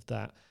story out of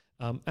that.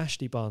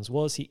 Ashley Barnes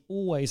he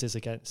always is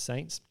against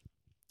Saints,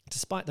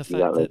 despite the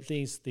fact that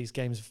these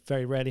games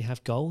very rarely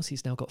have goals.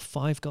 He's now got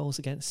 5 goals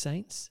against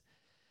Saints.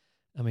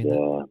 I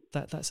mean,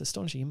 that's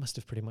astonishing. He must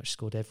have pretty much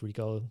scored every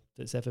goal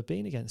that's ever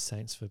been against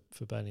Saints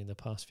for Burnley in the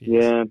past few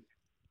years. Yeah,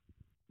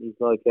 he's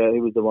like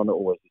he was the one that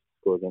always used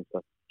to score against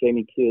us.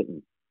 Jamie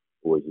Curtin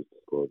always used to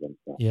score against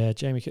us. Yeah,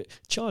 Jamie Curtin.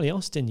 Charlie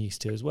Austin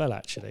used to as well,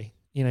 actually.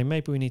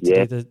 Maybe we need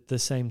to do the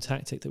same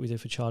tactic that we did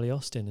for Charlie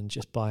Austin and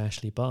just buy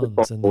Ashley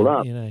Barnes and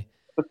then,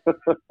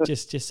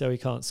 just so he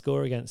can't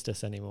score against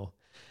us anymore.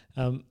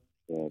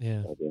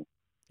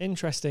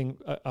 Interesting.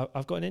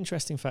 I've got an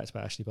interesting fact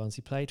about Ashley Barnes.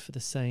 He played for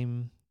the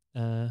same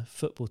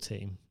football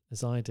team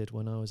as I did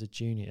when I was a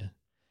junior.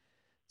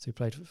 So he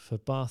played for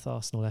Bath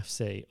Arsenal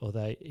FC,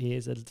 although he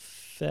is a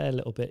fair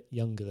little bit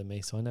younger than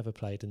me, so I never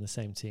played in the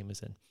same team as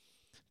him.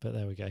 But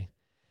there we go.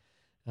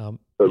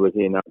 But was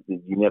he enough?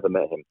 You never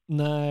met him?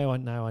 No,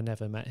 I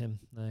never met him.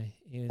 No,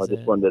 I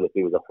just wondered if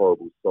he was a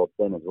horrible sod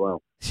then as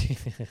well.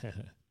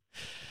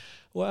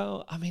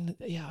 Well, I mean,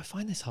 I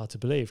find this hard to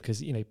believe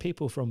because,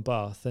 people from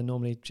Bath, they're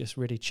normally just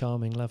really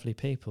charming, lovely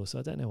people. So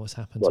I don't know what's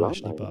happened to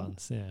Ashley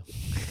Barnes. Yeah.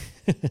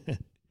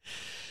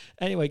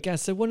 Anyway,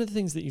 Gaz, so one of the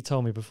things that you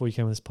told me before you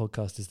came on this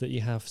podcast is that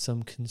you have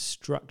some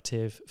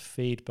constructive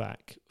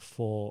feedback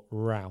for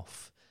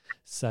Ralph.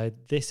 So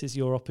this is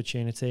your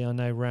opportunity. I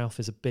know Ralph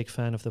is a big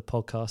fan of the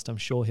podcast. I'm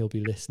sure he'll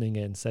be listening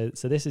in. So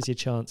this is your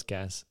chance,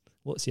 Gaz.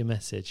 What's your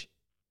message?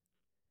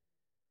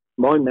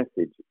 My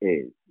message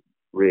is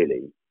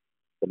really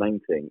the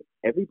main thing.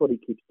 Everybody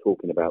keeps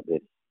talking about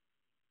this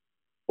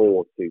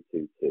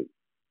 4-2-2-2.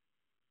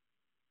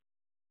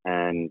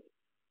 And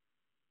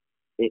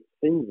it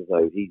seems as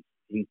though he's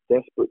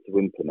desperate to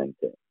implement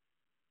it.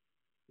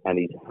 And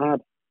he's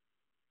had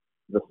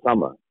the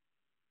summer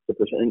to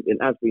push it.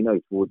 And as we know,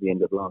 towards the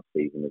end of last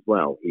season as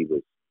well, he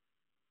was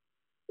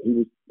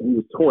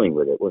toying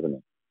with it, wasn't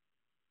he?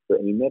 But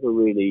he never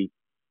really.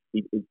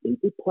 He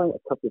did play it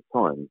a couple of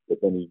times, but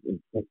then he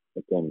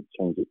again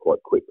changed it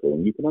quite quickly.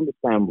 And you can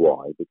understand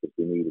why, because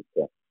we needed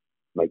to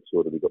make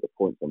sure that we got the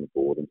points on the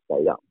board and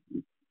stayed up.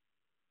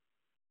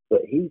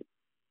 But he's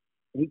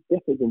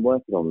definitely been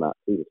working on that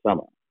through the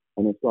summer.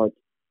 And it's like,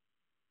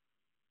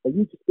 are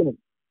you just going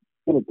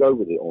to go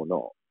with it or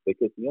not?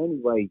 Because the only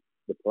way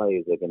the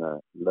players are going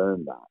to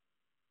learn that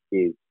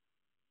is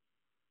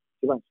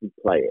to actually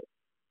play it.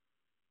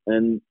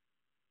 And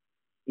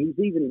he's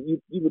even,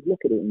 you would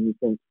look at it and you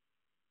think,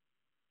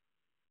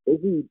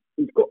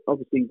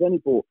 he's only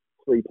bought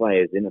 3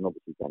 players in, and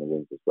obviously Danny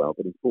Wings as well,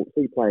 but he's bought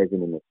 3 players in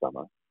the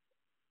summer.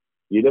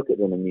 You look at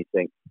them and you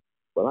think,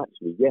 well,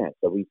 actually,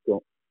 so we've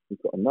got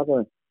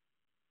another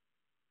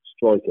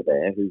striker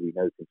there who we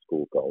know can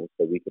score goals,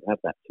 so we could have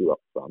that 2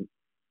 up front.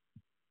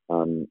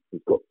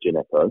 We've got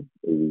Gineppo,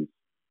 who's,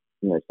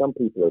 some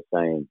people are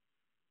saying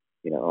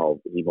he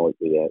might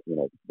be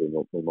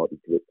we might be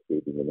drip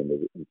feeding him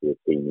into a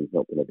team. He's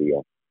not going to be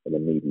an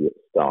immediate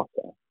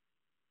starter.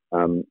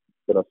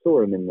 But I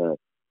saw him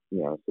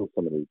I saw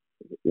some of the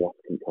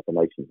African Cup of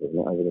Nations, wasn't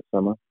it, over the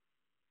summer.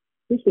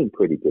 He seemed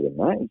pretty good in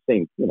that. He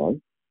seemed,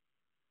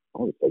 I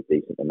would say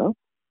decent enough.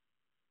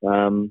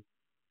 And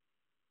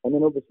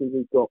then obviously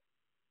we've got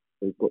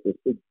this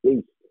big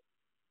beast,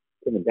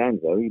 Tim and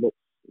Danzo. He looks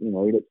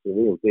the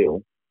real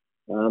deal.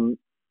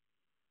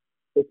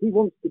 If he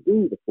wants to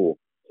do the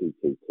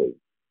 4-2-2-2,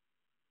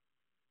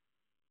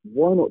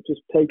 why not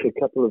just take a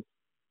couple of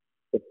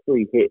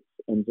free hits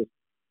and just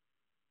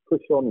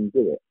push on and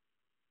do it,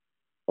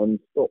 and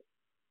stop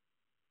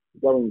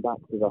going back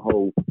to the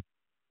whole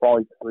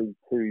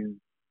 5-3-2,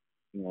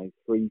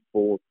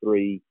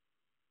 3-4-3,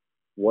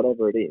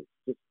 whatever it is.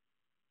 Just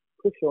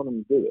push on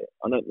and do it.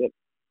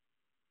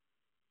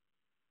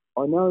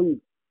 I know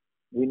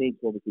we need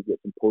to obviously get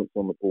some points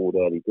on the board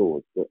early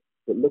doors, but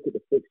look at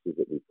the fixtures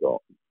that we've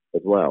got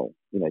as well.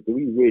 Do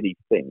we really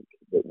think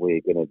that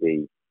we're going to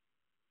be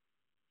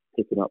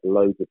picking up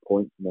loads of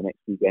points in the next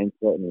two games,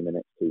 certainly in the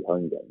next two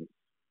home games?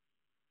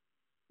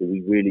 Do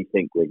we really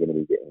think we're going to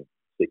be getting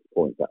 6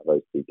 points out of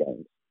those two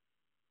games?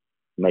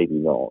 Maybe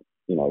not.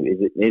 Is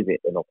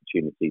it an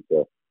opportunity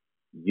to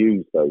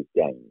use those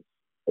games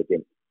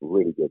against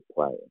really good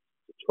players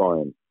to try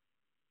and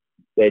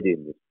bed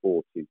in this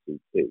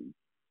 4-2-2-2,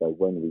 so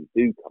when we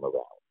do come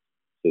around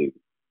to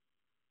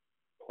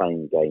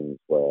playing games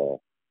where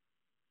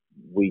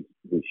we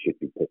should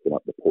be picking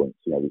up the points,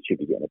 we should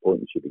be getting a point,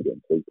 we should be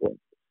getting 3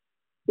 points,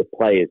 the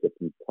players have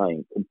been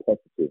playing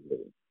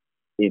competitively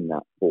in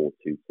that 4-2-2-2.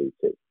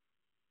 Do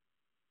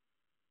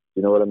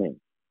you know what I mean?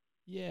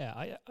 Yeah,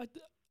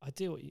 I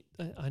do.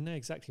 I know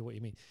exactly what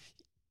you mean.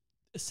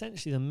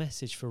 Essentially, the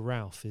message for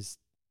Ralph is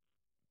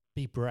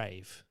be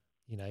brave.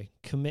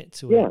 Commit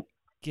to it.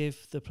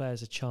 Give the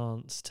players a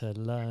chance to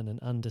learn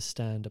and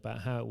understand about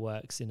how it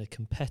works in a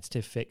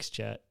competitive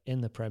fixture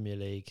in the Premier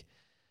League,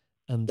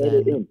 and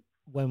then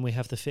when we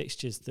have the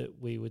fixtures that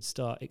we would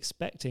start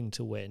expecting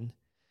to win,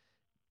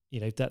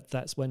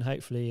 that's when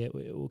hopefully it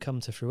will come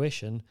to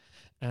fruition.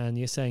 And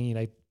you're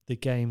saying, the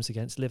games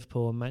against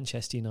Liverpool and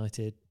Manchester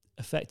United,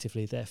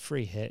 effectively they're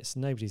free hits.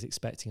 Nobody's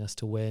expecting us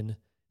to win,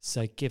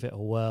 so give it a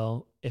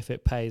whirl. If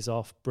it pays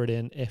off,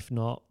 brilliant. If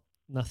not,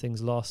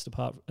 nothing's lost,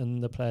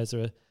 and the players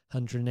are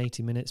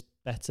 180 minutes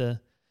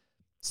better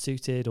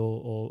suited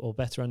or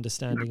better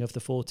understanding of the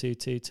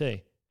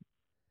 4-2-2-2.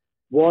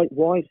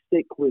 Why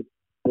stick with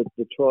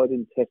the tried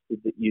and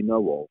tested that you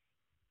know of,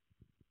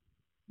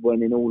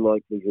 when in all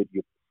likelihood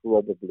you're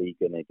probably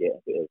going to get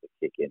a bit of a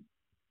kick in,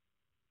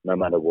 no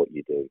matter what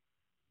you do?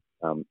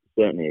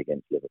 Certainly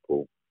against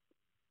Liverpool.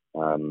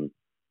 And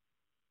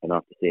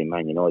after seeing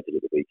Man United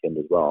at the weekend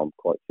as well, I'm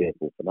quite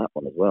fearful for that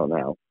one as well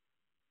now.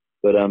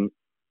 But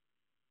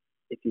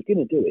if you're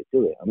going to do it,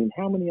 do it. I mean,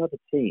 how many other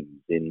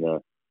teams in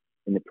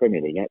the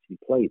Premier League actually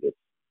play this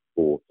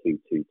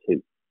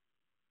 4-2-2-2?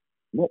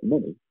 Not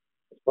many,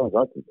 as far as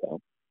I can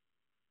tell.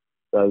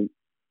 So,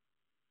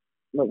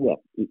 you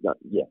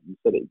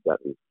said it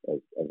exactly as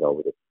I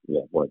would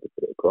have wanted to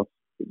put it across,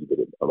 but you did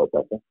it a lot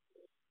better.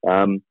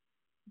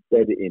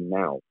 Bed it in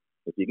now.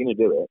 If you're going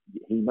to do it,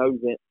 he knows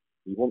it.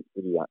 He wants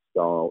to do that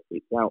style.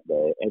 It's out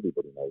there.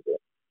 Everybody knows it.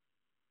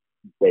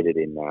 Bed it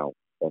in now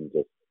and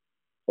just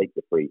take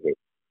the free hits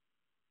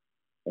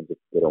and just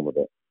get on with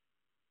it.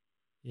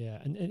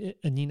 Yeah,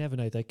 and you never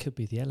know. There could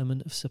be the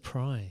element of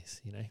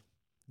surprise.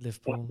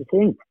 Liverpool, that's the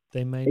thing.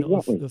 They may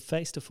not have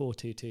faced a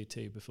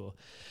 4-2-2-2 before.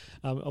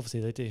 Obviously,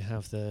 they do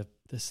have the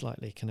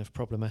slightly kind of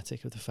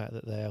problematic of the fact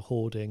that they are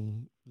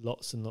hoarding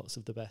lots and lots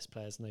of the best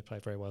players, and they play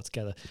very well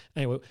together.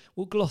 Anyway,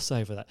 we'll gloss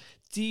over that.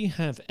 Do you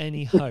have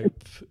any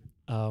hope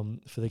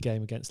for the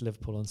game against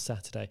Liverpool on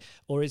Saturday,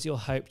 or is your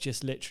hope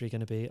just literally going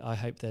to be, I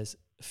hope there's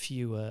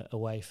fewer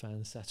away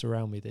fans sat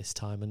around me this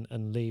time,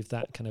 and leave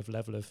that kind of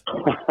level of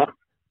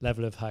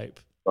hope?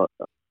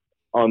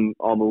 I'm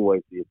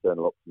always the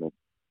eternal optimist.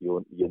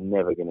 You're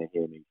never going to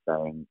hear me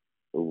saying,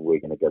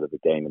 we're going to go to the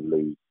game and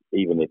lose,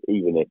 even if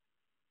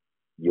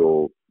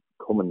your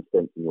common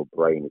sense in your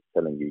brain is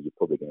telling you you're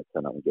probably going to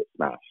turn up and get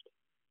smashed.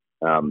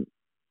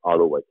 I'll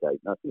always say,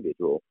 no, it's going to be a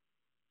draw.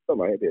 Don't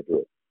worry, it'll be a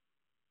draw.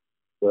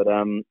 But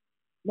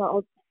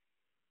no,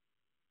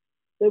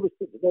 there was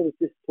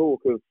this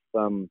talk of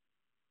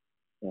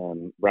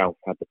Ralph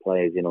had the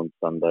players in on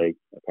Sunday,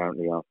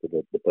 apparently after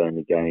the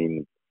Burnley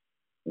game,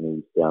 and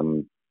he's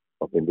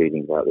I've been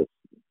reading about this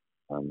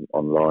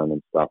online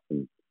and stuff,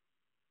 and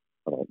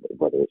I don't know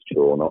whether it's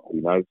true or not,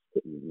 who knows?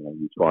 But,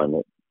 you try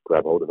and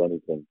grab hold of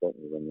anything, don't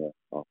you, when you're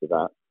after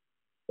that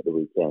at the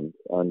weekend.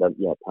 And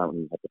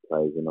apparently he had the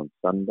players in on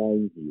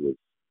Sunday. He was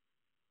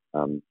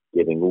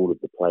giving all of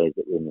the players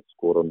that were in the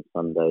squad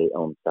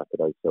on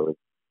Saturday,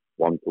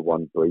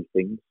 one-to-one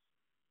briefings,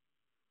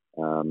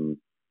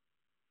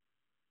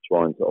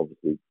 trying to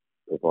obviously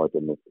provide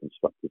them with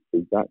constructive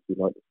feedback, you'd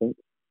like to think.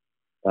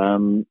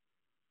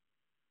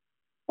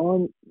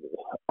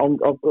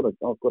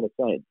 I've got to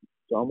say it.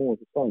 So I'm always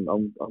the same.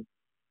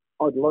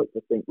 I'd like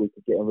to think we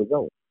could get a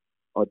result.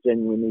 I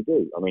genuinely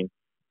do. I mean,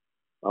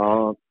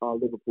 Are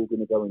Liverpool going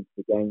to go into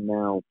the game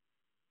now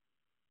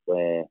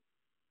where,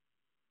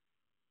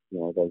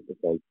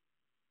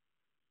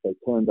 they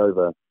turned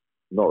over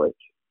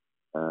Norwich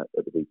at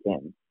the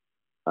weekend,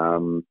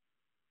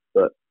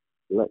 but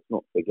let's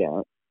not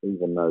forget,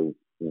 even though,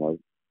 the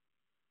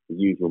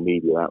usual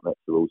media outlets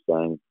are all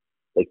saying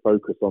they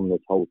focus on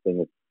this whole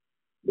thing of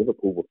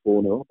Liverpool were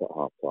 4-0 up at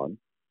half-time,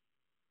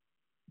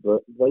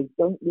 but they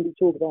don't really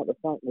talk about the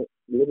fact that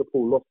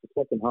Liverpool lost the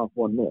second half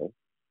 1-0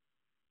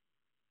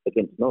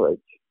 against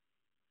Norwich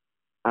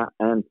at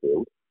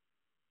Anfield.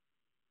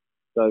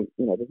 So,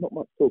 there's not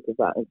much talk of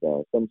that, is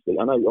there, essentially?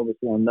 I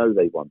know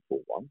they won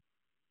 4-1,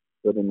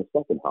 but in the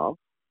second half,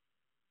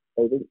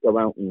 they didn't go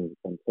out and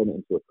turn it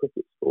into a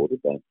cricket score,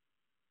 did they?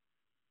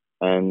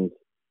 And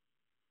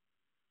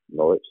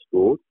Norwich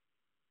scored,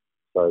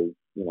 so,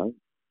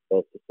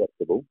 they're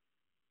susceptible.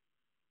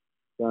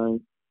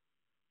 So,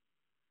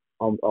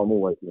 I'm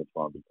always going to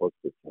try and be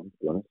positive, to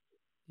be honest.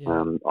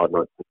 Yeah. I'd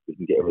like to see we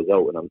can get a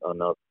result, and I'd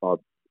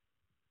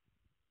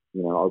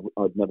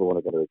never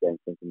want to go to a game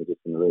thinking we're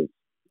just going to lose,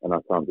 and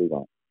I can't do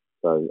that.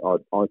 So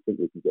I think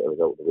we can get a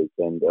result at the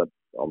weekend.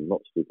 I'm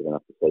not stupid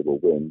enough to say we'll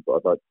win, but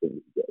I'd like to think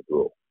we can get a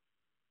draw.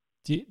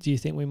 Do you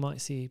think we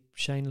might see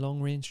Shane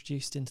Long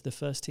reintroduced into the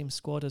first team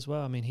squad as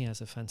well? I mean, he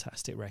has a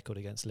fantastic record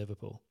against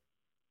Liverpool.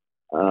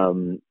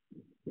 Yeah,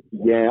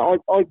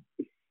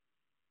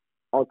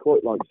 I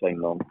quite like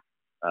Shane Long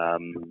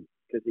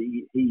because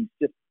he's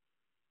just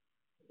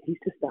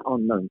that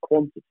unknown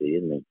quantity,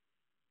 isn't he?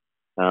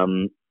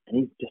 And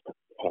he's just a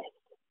test.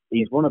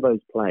 He's one of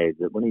those players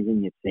that when he's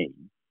in your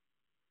team,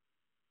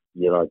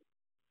 you're like,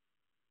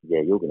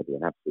 yeah, you're going to be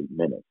an absolute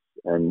menace.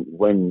 And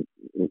when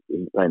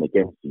he's playing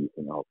against you, you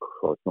think, oh,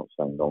 Christ, not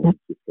Shane Long.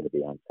 He's just going to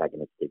be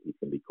antagonistic. He's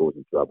going to be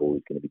causing trouble.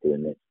 He's going to be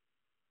doing this.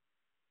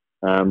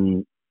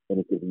 And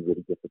it's going to be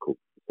really difficult.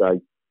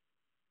 So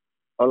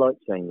I like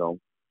Shane Long.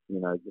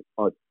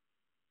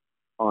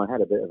 I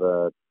had a bit of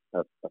a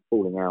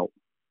falling out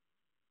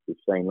with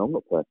Shane Long,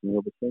 not personally,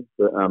 obviously.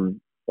 But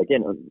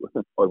again,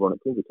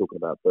 ironically, we're talking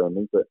about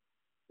Burnley, but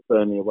the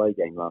Burnley away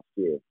game last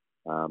year.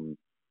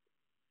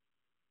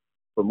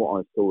 From what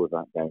I saw of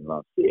that game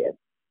last year,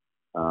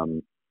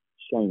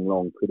 Shane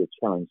Long could have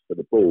challenged for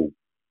the ball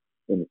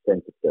in the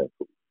centre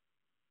circle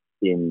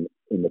in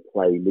the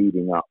play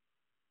leading up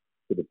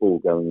to the ball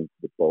going into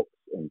the box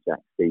and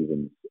Jack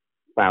Stevens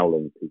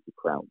fouling Peter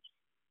Crouch,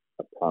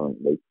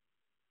 apparently,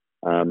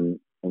 and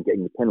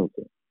getting the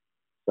penalty.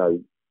 So,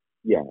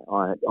 yeah,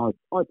 I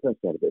personally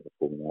had a bit of a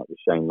falling out with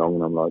Shane Long,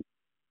 and I'm like,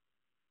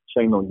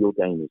 Shane Long, your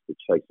game is to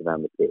chase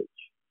around the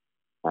pitch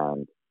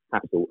and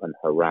hassle and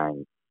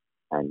harangue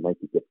and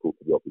make it difficult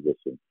for the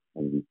opposition.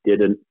 And you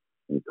didn't,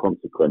 and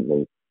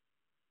consequently, a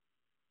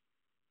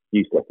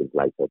few seconds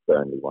later,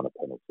 Burnley won a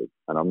penalty.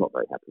 And I'm not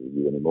very happy with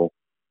you anymore.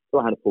 So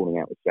I had a falling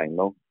out with Shane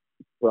Long.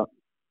 But,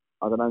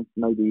 I don't know,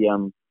 maybe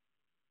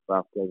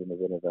Ralph gave him a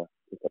bit of a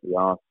kick up the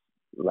arse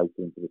later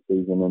into the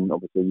season, and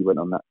obviously you went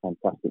on that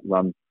fantastic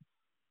run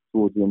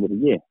towards the end of the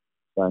year.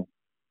 So,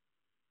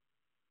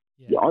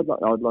 yeah, I'd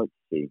like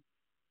to see.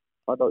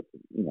 I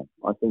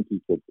think he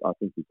could have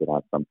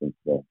something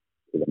to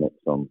the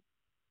mix on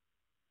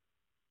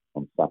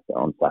Saturday.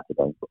 I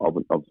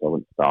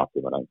wouldn't start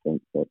him, I don't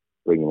think, but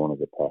bring him on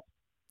as a test.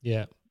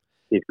 Yeah.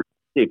 See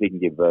if he can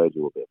give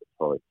Virgil a bit of a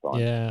torrid time.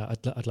 Yeah,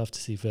 I'd love to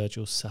see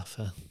Virgil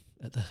suffer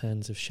at the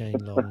hands of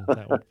Shane Long.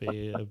 That would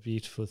be a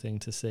beautiful thing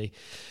to see.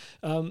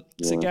 So,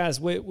 Gaz,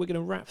 we're going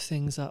to wrap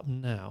things up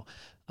now.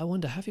 I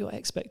wonder, have your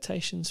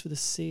expectations for the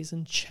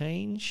season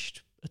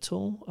changed at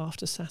all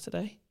after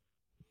Saturday?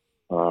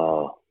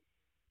 I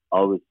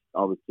was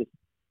just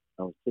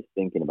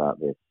thinking about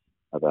this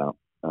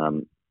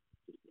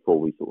before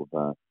we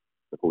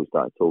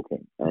started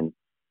talking, and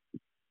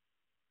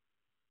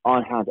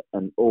I had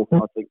an awful.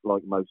 I think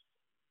like most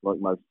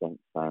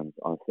Saints fans,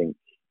 I think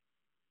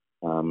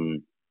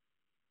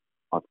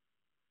I've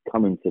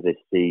come into this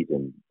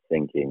season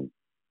thinking,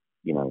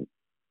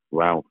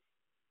 Ralph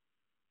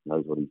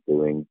knows what he's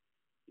doing.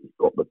 He's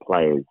got the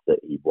players that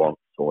he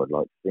wants, or I'd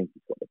like to think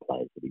he's got the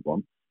players that he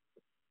wants.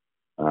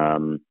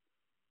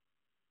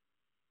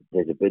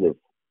 There's a bit of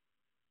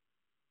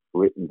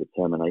grit and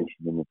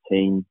determination in the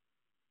team.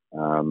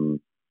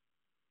 And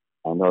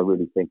I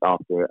really think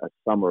after a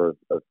summer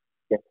of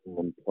getting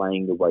them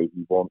playing the way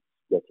he wants,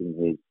 getting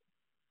his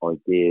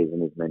ideas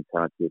and his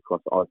mentality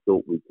across, I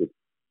thought we could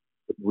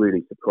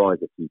really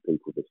surprise a few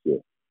people this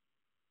year.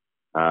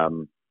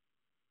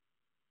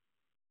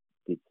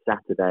 Did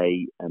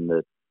Saturday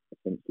and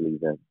essentially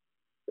the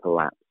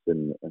collapse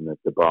and the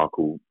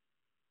debacle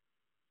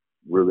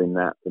ruin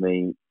that for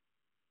me?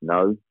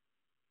 No.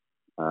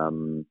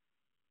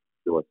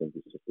 Do I think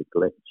it's just a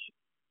glitch?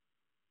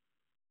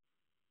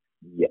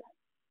 Yeah,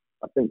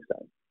 I think so.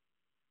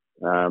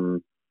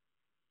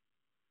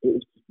 It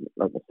was just,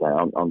 like I say,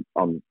 am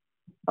I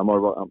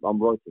right?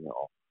 I'm writing it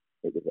off.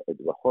 It was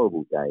a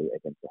horrible day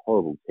against a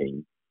horrible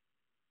team,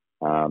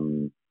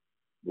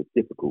 with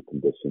difficult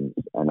conditions,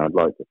 and I'd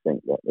like to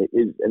think that it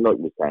is. And like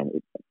we're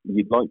saying,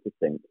 you'd like to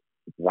think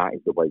that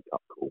is the wake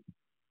up call.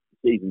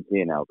 The season's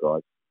here now,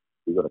 guys.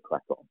 got to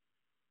crack on.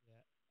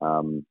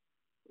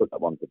 Put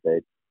that one to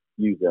bed.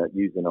 Use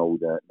an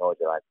old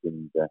Nigel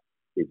Adkins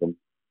ism,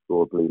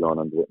 draw a blue line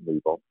under it, and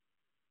move on.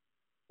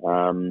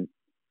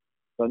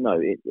 So no,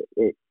 it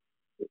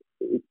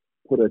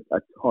put a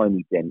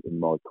tiny dent in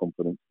my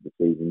confidence for the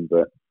season,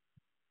 but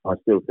I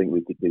still think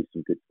we could do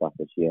some good stuff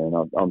this year, and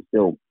I'm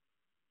still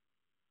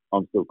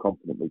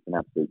confident we can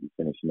absolutely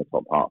finish in the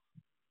top half.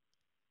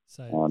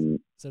 So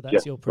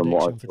that's your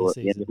prediction for the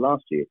season. At the end of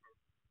last year.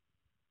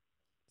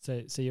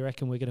 So you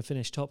reckon we're going to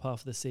finish top half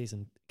of the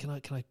season? Can I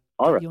get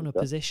you on a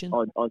position?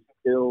 I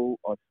still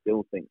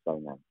think so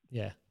now.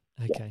 Yeah.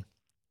 Okay. Yeah.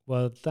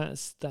 Well,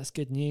 that's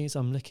good news.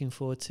 I'm looking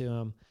forward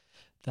to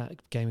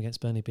that game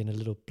against Burnley being a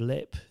little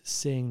blip,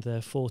 seeing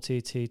the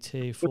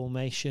 4-2-2-2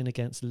 formation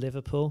against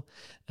Liverpool,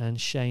 and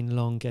Shane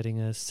Long getting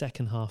a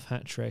second half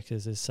hat-trick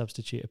as his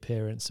substitute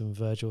appearance, and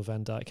Virgil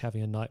van Dijk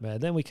having a nightmare.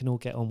 Then we can all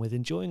get on with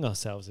enjoying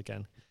ourselves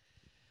again.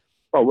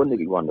 Oh, wouldn't it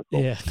be wonderful?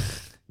 Yeah.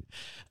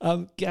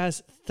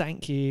 Gaz,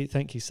 thank you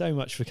so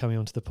much for coming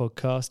onto the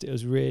podcast. It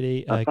was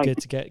really good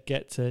to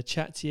get to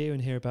chat to you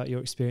and hear about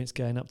your experience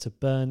going up to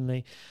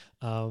Burnley.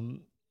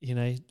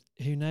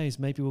 Who knows?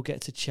 Maybe we'll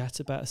get to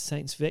chat about a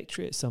Saints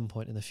victory at some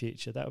point in the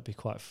future. That would be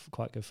quite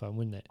good fun,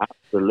 wouldn't it?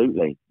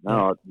 Absolutely.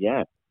 No,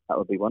 yeah, that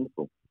would be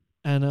wonderful.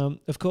 And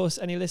of course,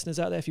 any listeners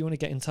out there, if you want to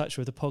get in touch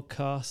with the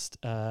podcast,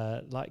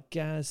 like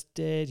Gaz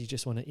did, you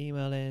just want to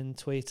email in,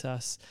 tweet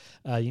us.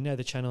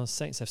 The channel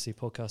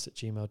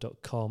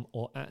saintsfcpodcast@gmail.com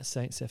or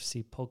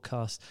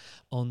 @saintsfcpodcast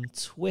on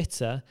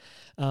Twitter.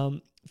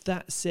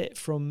 That's it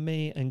from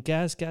me and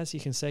Gaz. Gaz,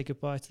 you can say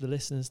goodbye to the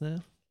listeners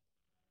now.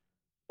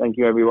 Thank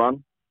you,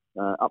 everyone.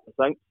 Up the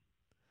Saints.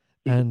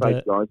 And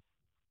safe, guys.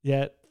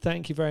 Yeah,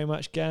 thank you very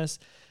much, Gaz.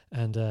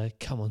 And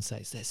come on,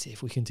 Saints, let's see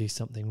if we can do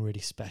something really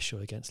special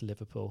against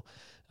Liverpool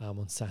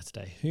on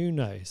Saturday. Who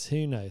knows?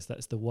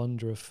 That's the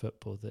wonder of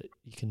football, that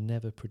you can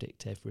never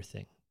predict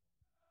everything.